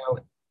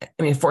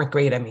fourth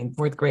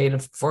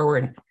grade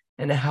forward,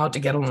 and how to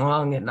get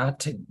along and not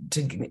to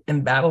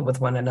in battle with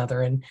one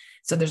another. And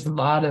so there's a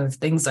lot of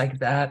things like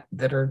that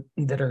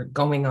are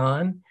going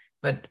on.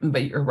 But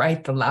you're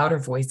right, the louder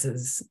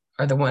voices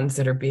are the ones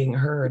that are being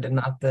heard, and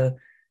not the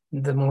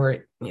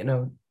more,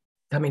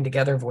 coming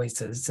together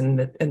voices. And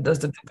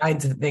those are the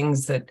kinds of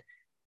things that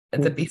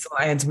at the Peace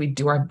Alliance we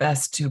do our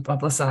best to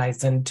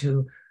publicize and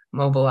to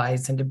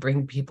mobilize and to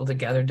bring people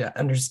together to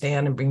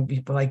understand, and bring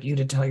people like you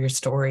to tell your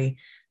story,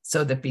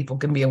 so that people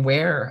can be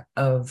aware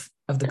of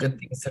the good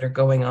things that are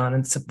going on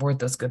and support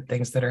those good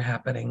things that are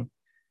happening.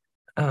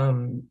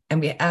 And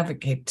we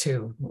advocate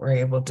too. We're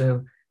able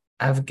to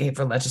advocate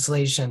for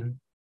legislation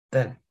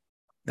that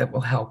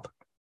will help,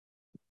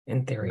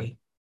 in theory.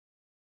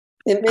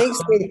 It makes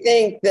me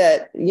think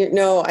that,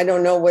 I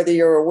don't know whether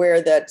you're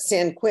aware that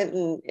San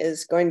Quentin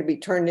is going to be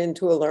turned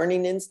into a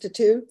learning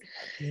institute.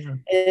 Yeah.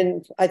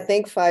 In, I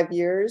think, 5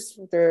 years.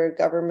 Their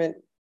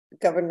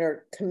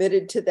governor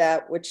committed to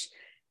that, which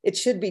it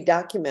should be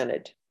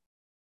documented.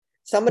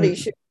 Somebody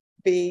should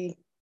be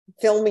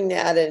filming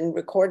that and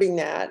recording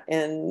that,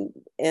 and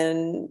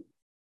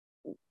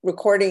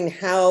recording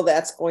how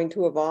that's going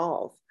to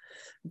evolve.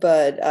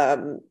 But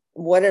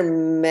what a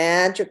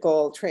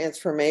magical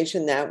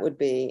transformation that would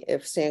be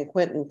if San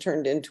Quentin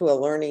turned into a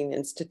learning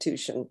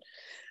institution,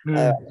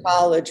 a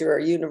college or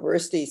a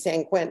university,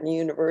 San Quentin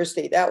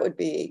University. That would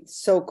be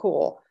so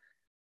cool.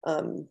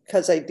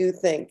 Because I do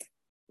think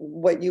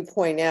what you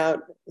point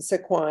out,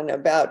 Sequan,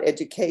 about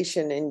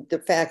education, and the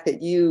fact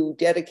that you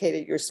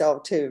dedicated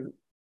yourself to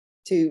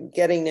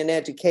getting an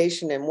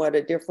education, and what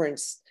a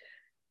difference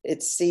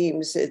it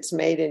seems it's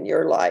made in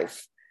your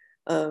life.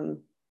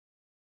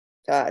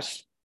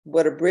 Gosh,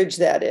 what a bridge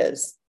that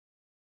is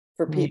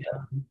for people.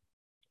 Yeah.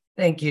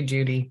 Thank you,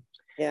 Judy.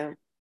 Yeah.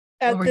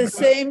 At the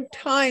same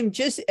time,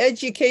 just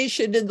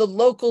education in the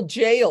local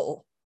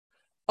jail.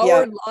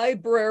 Our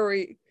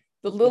library,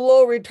 the little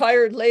old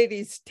retired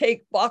ladies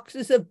take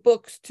boxes of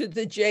books to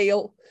the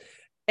jail,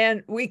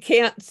 and we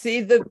can't see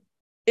the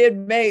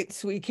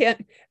inmates. We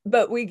can't,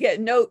 but we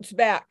get notes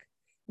back.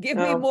 Give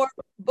me more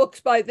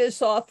books by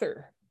this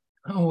author.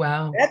 Oh,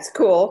 wow. That's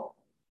cool.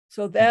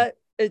 So that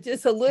is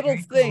just a little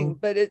thing,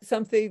 but it's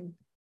something.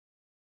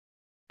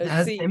 It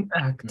has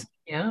impact.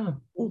 Yeah.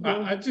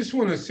 I just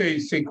want to say,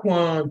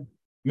 Sequan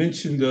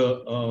mentioned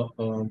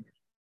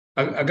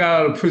I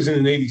got out of prison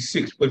in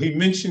 '86, but he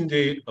mentioned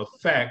a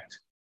fact,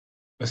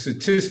 a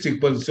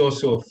statistic, but it's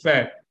also a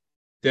fact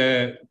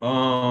that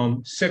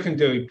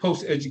secondary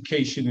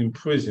post-education in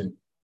prison,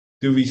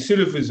 the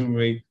recidivism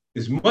rate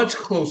is much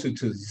closer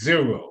to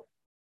zero.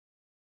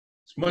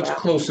 It's much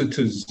closer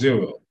to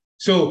zero.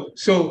 So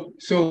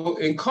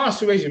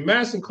incarceration,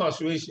 mass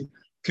incarceration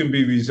can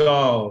be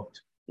resolved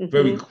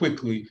very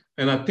quickly.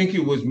 And I think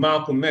it was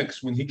Malcolm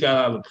X, when he got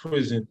out of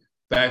prison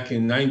back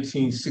in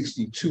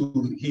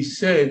 1962, he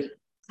said,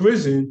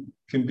 prison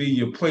can be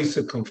your place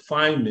of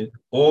confinement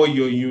or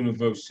your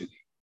university.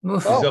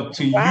 It's up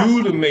to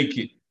you to make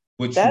it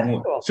what you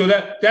want. Cool. So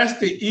that's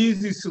the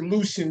easy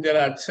solution that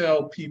I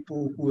tell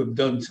people who have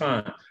done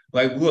time.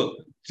 Like,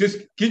 look, just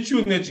get you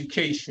an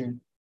education,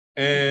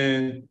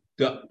 and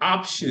the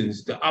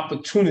options, the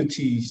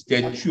opportunities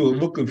that you're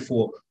looking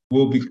for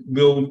will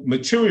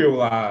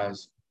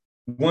materialize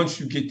once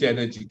you get that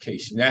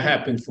education. That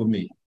happened for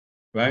me,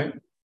 right?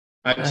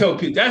 I tell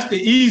people that's the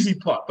easy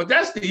part, but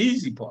that's the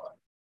easy part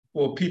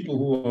for people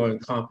who are in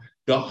conflict.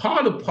 The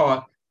harder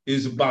part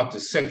is about the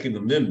Second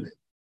Amendment.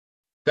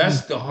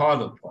 That's the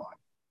harder part.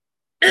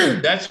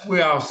 That's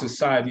where our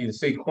society, and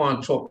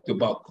Sequan talked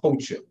about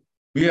culture.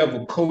 We have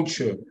a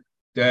culture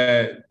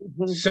that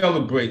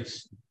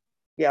celebrates,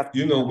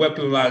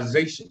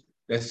 weaponization,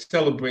 that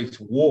celebrates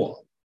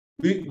war.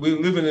 We're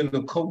living in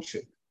a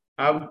culture.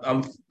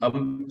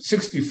 I'm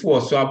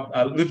 64, so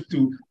I lived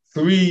through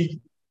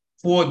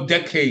 3-4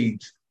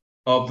 decades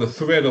of the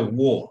threat of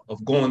war,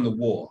 of going to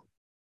war,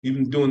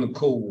 even during the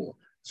Cold War.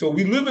 So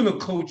we live in a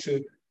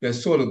culture that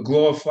sort of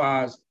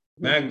glorifies,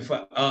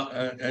 magnifies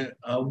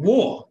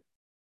war.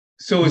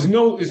 So it's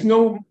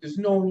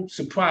no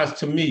surprise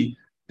to me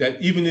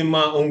that even in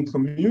my own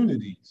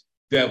communities,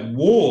 that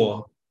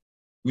war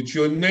with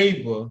your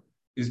neighbor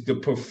is the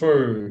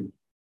preferred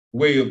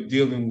way of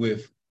dealing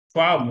with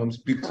problems,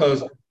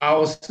 because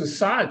our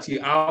society,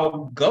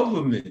 our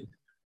government,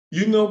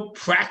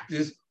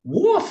 practice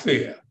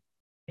warfare.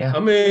 Yeah. I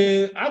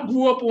mean, I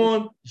grew up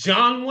on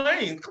John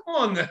Wayne. Come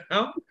on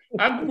now.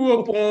 I grew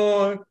up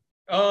on,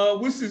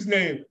 what's his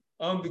name?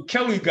 The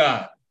Kelly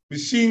guy,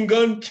 Machine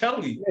Gun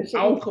Kelly,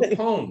 Al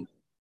Capone.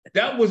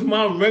 That was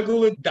my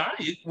regular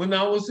diet when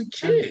I was a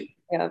kid.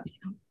 Yeah.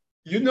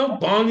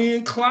 Bonnie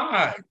and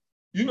Clyde.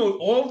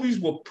 All these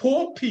were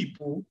poor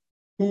people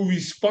who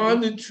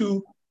responded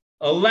to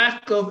a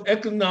lack of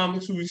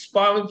economics, who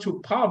responded to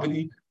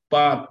poverty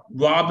by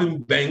robbing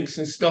banks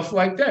and stuff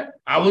like that.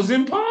 I was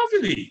in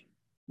poverty.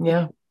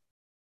 Yeah.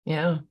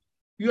 Yeah.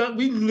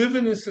 We live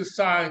in a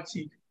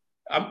society.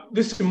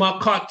 Listen, my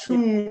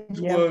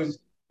cartoons was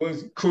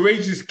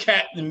Courageous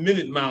Cat and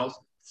Minute Mouse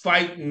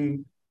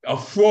fighting a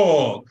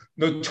frog,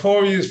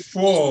 Notorious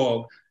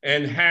Frog,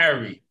 and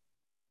Harry.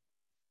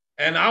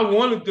 And I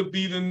wanted to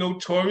be the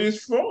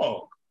Notorious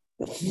Frog,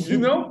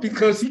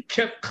 because he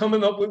kept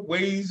coming up with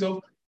ways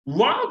of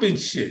robbing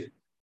shit.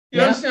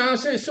 You understand what I'm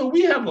saying? So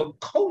we have a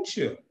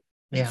culture.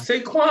 Yeah.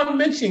 Sequan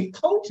mentioned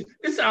culture.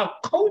 It's our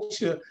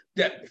culture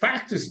that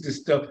practice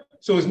this stuff.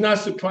 So it's not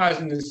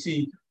surprising to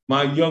see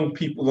my young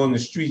people on the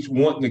streets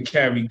wanting to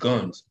carry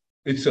guns.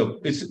 It's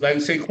like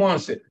Sequan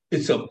said,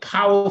 it's a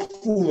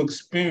powerful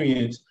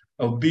experience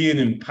of being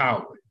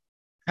empowered.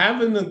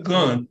 Having a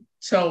gun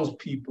tells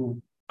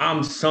people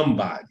I'm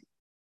somebody,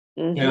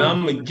 and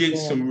I'm gonna get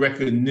some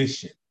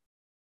recognition,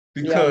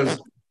 because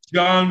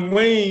John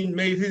Wayne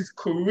made his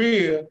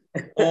career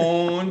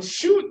on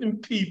shooting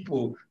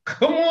people.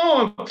 Come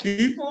on,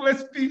 people,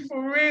 let's be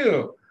for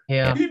real.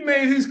 Yeah. He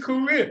made his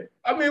career.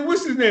 I mean,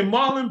 what's his name?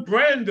 Marlon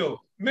Brando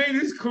made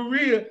his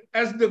career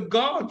as the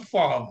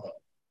Godfather.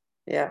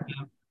 Yeah.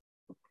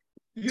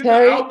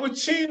 Al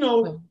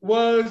Pacino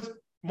was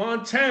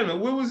Montana.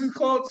 What was it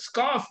called?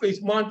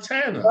 Scarface,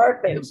 Montana.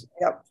 Scarface,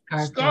 yep.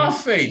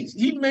 Scarface.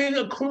 He made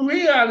a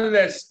career out of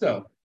that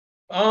stuff.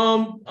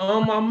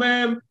 My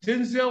man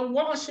Denzel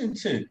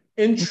Washington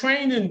in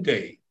Training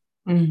Day.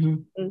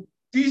 Mm-hmm.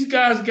 These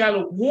guys got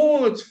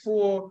awards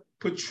for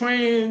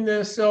portraying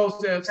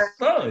themselves as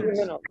thugs.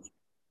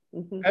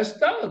 As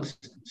thugs.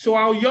 So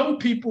our young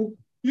people,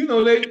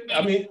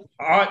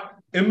 art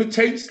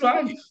imitates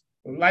life.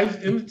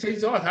 Life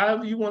imitates art,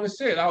 however you want to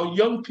say it. Our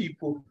young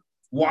people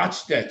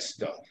watch that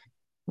stuff.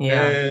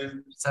 Yeah.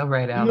 And, so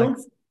right,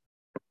 Alex.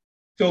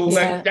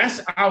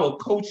 That's our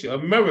culture.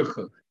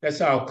 America,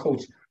 that's our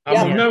culture.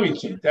 I'm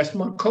American. That's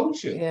my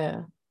culture.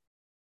 Yeah.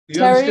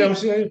 You understand what I'm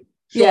saying?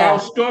 So our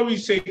story,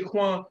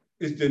 Sequan,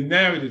 is the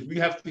narrative. We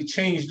have to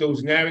change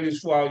those narratives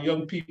for our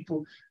young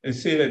people and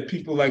say that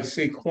people like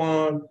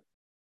Sequan,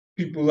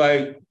 people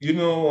like,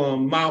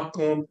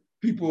 Malcolm,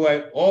 people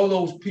like all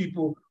those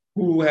people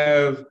who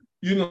have,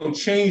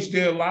 changed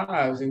their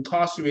lives,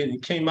 incarcerated,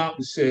 and came out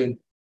and said,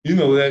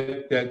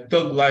 that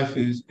thug life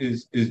is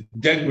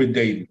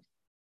degrading,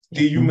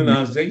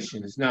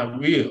 dehumanization. It's not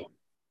real.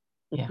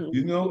 Yeah.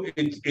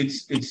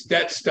 It's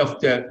that stuff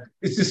that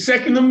it's the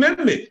Second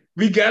Amendment.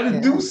 We got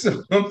to do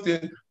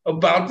something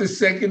about the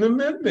Second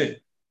Amendment,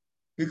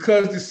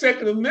 because the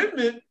Second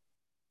Amendment,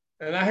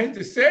 and I hate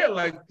to say it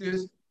like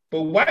this,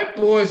 but white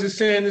boys are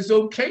saying it's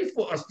okay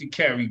for us to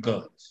carry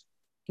guns.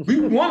 We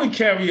want to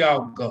carry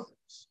our guns.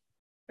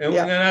 And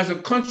as a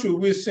country,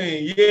 we're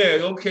saying,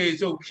 okay,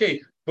 it's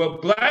okay.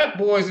 But black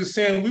boys are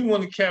saying we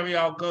want to carry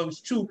our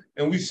guns too.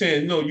 And we're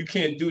saying, no, you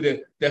can't do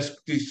that. That's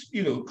this,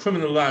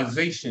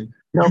 criminalization.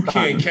 No you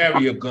problem. Can't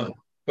carry a gun.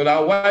 But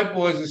our white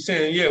boys are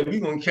saying, we're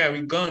going to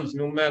carry guns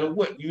no matter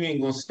what. You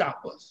ain't going to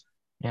stop us.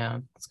 Yeah,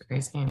 it's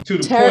crazy. To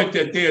the point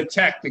that they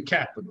attacked the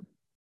Capitol.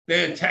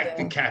 They attacked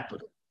the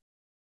Capitol.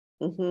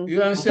 Mm-hmm.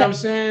 You understand what I'm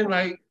saying?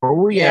 Like,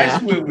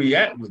 that's where we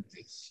at with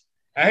this.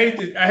 I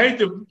hate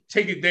to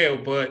take it there,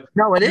 but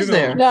no, it is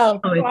there. No,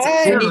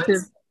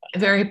 it's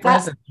very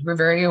present. We're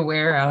very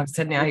aware, Alex,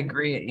 and I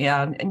agree.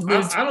 Yeah, and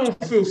I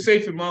don't feel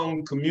safe in my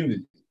own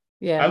community.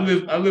 Yeah,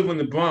 I live in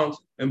the Bronx,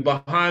 and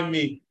behind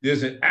me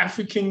there's an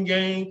African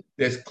gang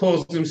that's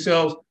calls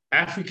themselves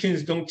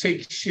Africans Don't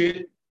Take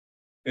Shit,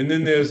 and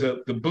then there's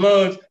the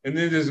Bloods, and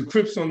then there's the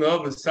Crips on the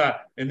other side,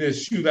 and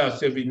there's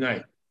shootouts every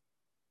night.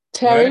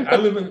 Terry, right? I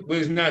live in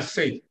where it's not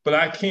safe, but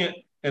I can't.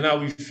 And I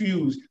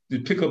refuse to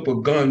pick up a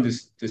gun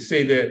to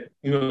say that,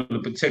 to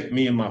protect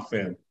me and my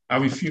family. I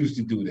refuse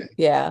to do that.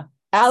 Yeah.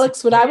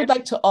 Alex, what I would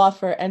like to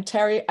offer, and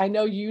Terry, I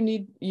know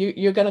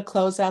you're going to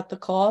close out the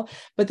call,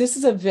 but this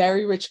is a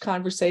very rich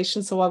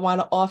conversation. So I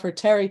want to offer,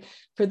 Terry,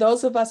 for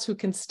those of us who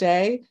can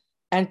stay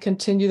and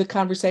continue the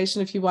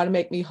conversation, if you want to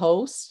make me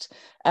host,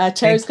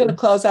 Terry's going to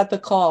close out the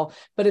call.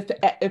 But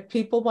if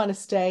people want to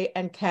stay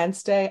and can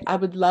stay, I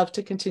would love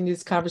to continue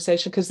this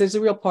conversation, because there's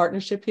a real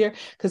partnership here.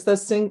 Because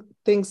those things,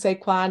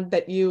 Sequan,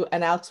 that you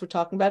and Alex were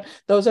talking about,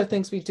 those are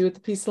things we do at the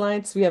Peace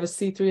Alliance. We have a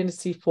C3 and a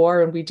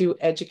C4, and we do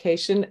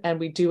education and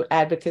we do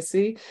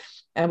advocacy,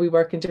 and we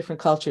work in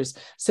different cultures.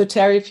 So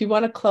Terry, if you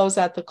want to close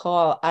out the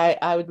call,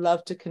 I would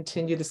love to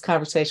continue this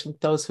conversation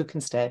with those who can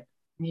stay.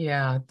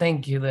 Yeah,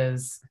 thank you,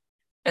 Liz.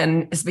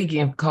 And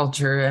speaking of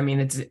culture, I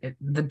mean,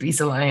 the Peace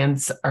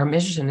Alliance, our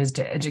mission is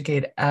to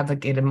educate,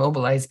 advocate, and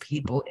mobilize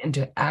people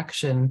into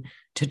action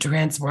to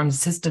transform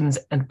systems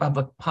and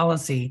public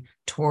policy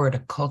toward a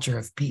culture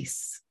of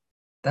peace.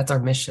 That's our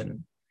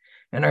mission.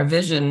 And our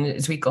vision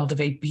is we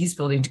cultivate peace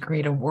building to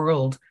create a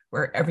world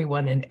where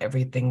everyone and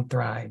everything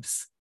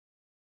thrives.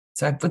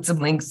 So I put some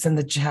links in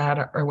the chat.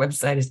 Our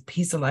website is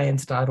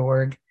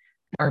peacealliance.org.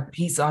 Our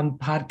Peace On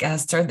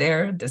podcasts are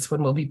there. This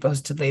one will be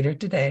posted later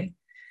today.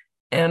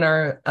 And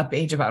a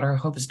page about our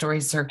Hope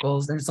Story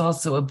Circles. There's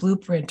also a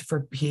blueprint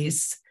for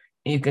peace.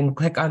 You can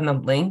click on the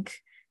link.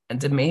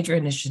 It's a major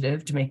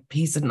initiative to make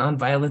peace and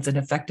nonviolence an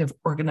effective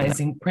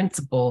organizing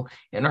principle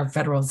in our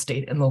federal,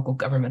 state, and local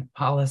government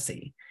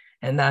policy.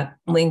 And that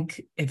link,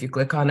 if you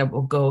click on it,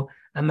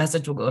 a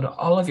message will go to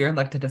all of your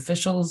elected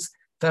officials,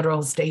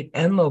 federal, state,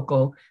 and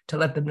local, to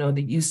let them know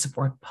that you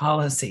support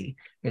policy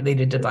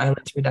related to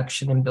violence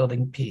reduction and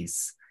building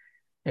peace.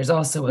 There's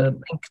also a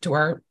link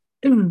to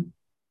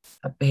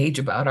a page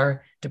about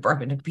our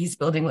Department of Peace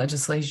Building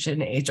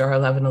legislation, HR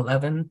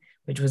 1111,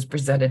 which was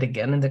presented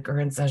again in the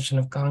current session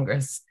of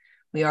Congress.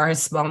 We are a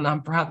small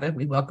nonprofit.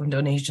 We welcome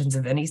donations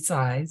of any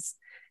size.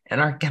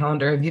 And our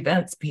calendar of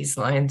events,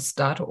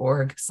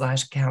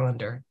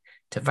 peacealliance.org/calendar,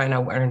 to find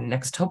out where our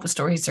next Hope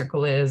Story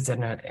Circle is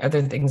and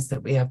other things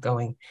that we have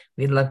going.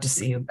 We'd love to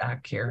see you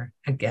back here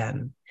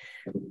again.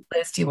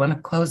 Liz, do you want to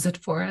close it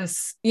for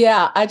us?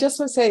 Yeah, I just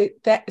want to say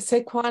that,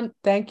 Sequan,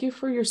 thank you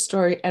for your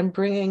story and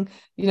bringing,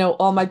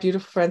 all my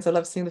beautiful friends. I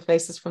love seeing the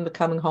faces from the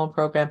Coming Home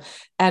program,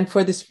 and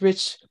for this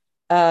rich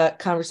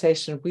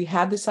conversation. We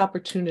have this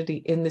opportunity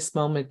in this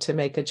moment to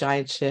make a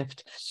giant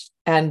shift,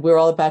 and we're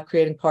all about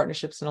creating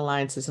partnerships and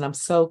alliances. And I'm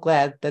so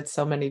glad that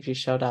so many of you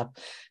showed up.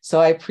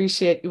 So I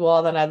appreciate you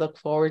all, and I look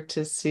forward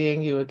to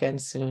seeing you again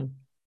soon.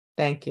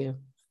 Thank you.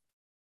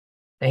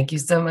 Thank you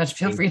so much.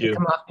 Feel free to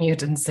come off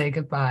mute and say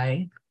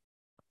goodbye.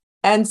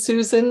 And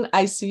Susan,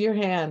 I see your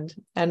hand.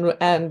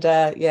 And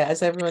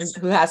as everyone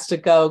who has to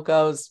go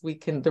goes,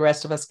 the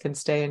rest of us can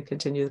stay and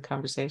continue the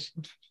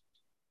conversation.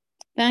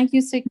 Thank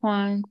you,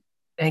 Sequan.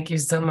 Thank you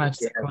so much,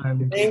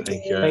 Sequan. Thank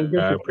you.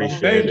 I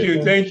appreciate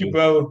it. Thank you,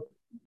 brother.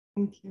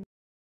 Thank you.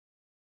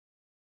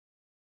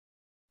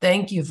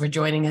 Thank you for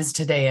joining us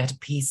today at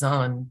Peace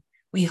On.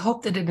 We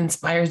hope that it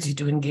inspires you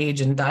to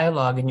engage in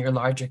dialogue in your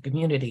larger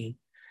community.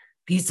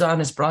 Peace On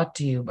is brought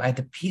to you by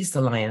the Peace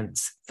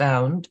Alliance,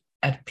 found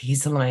at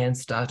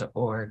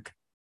peacealliance.org.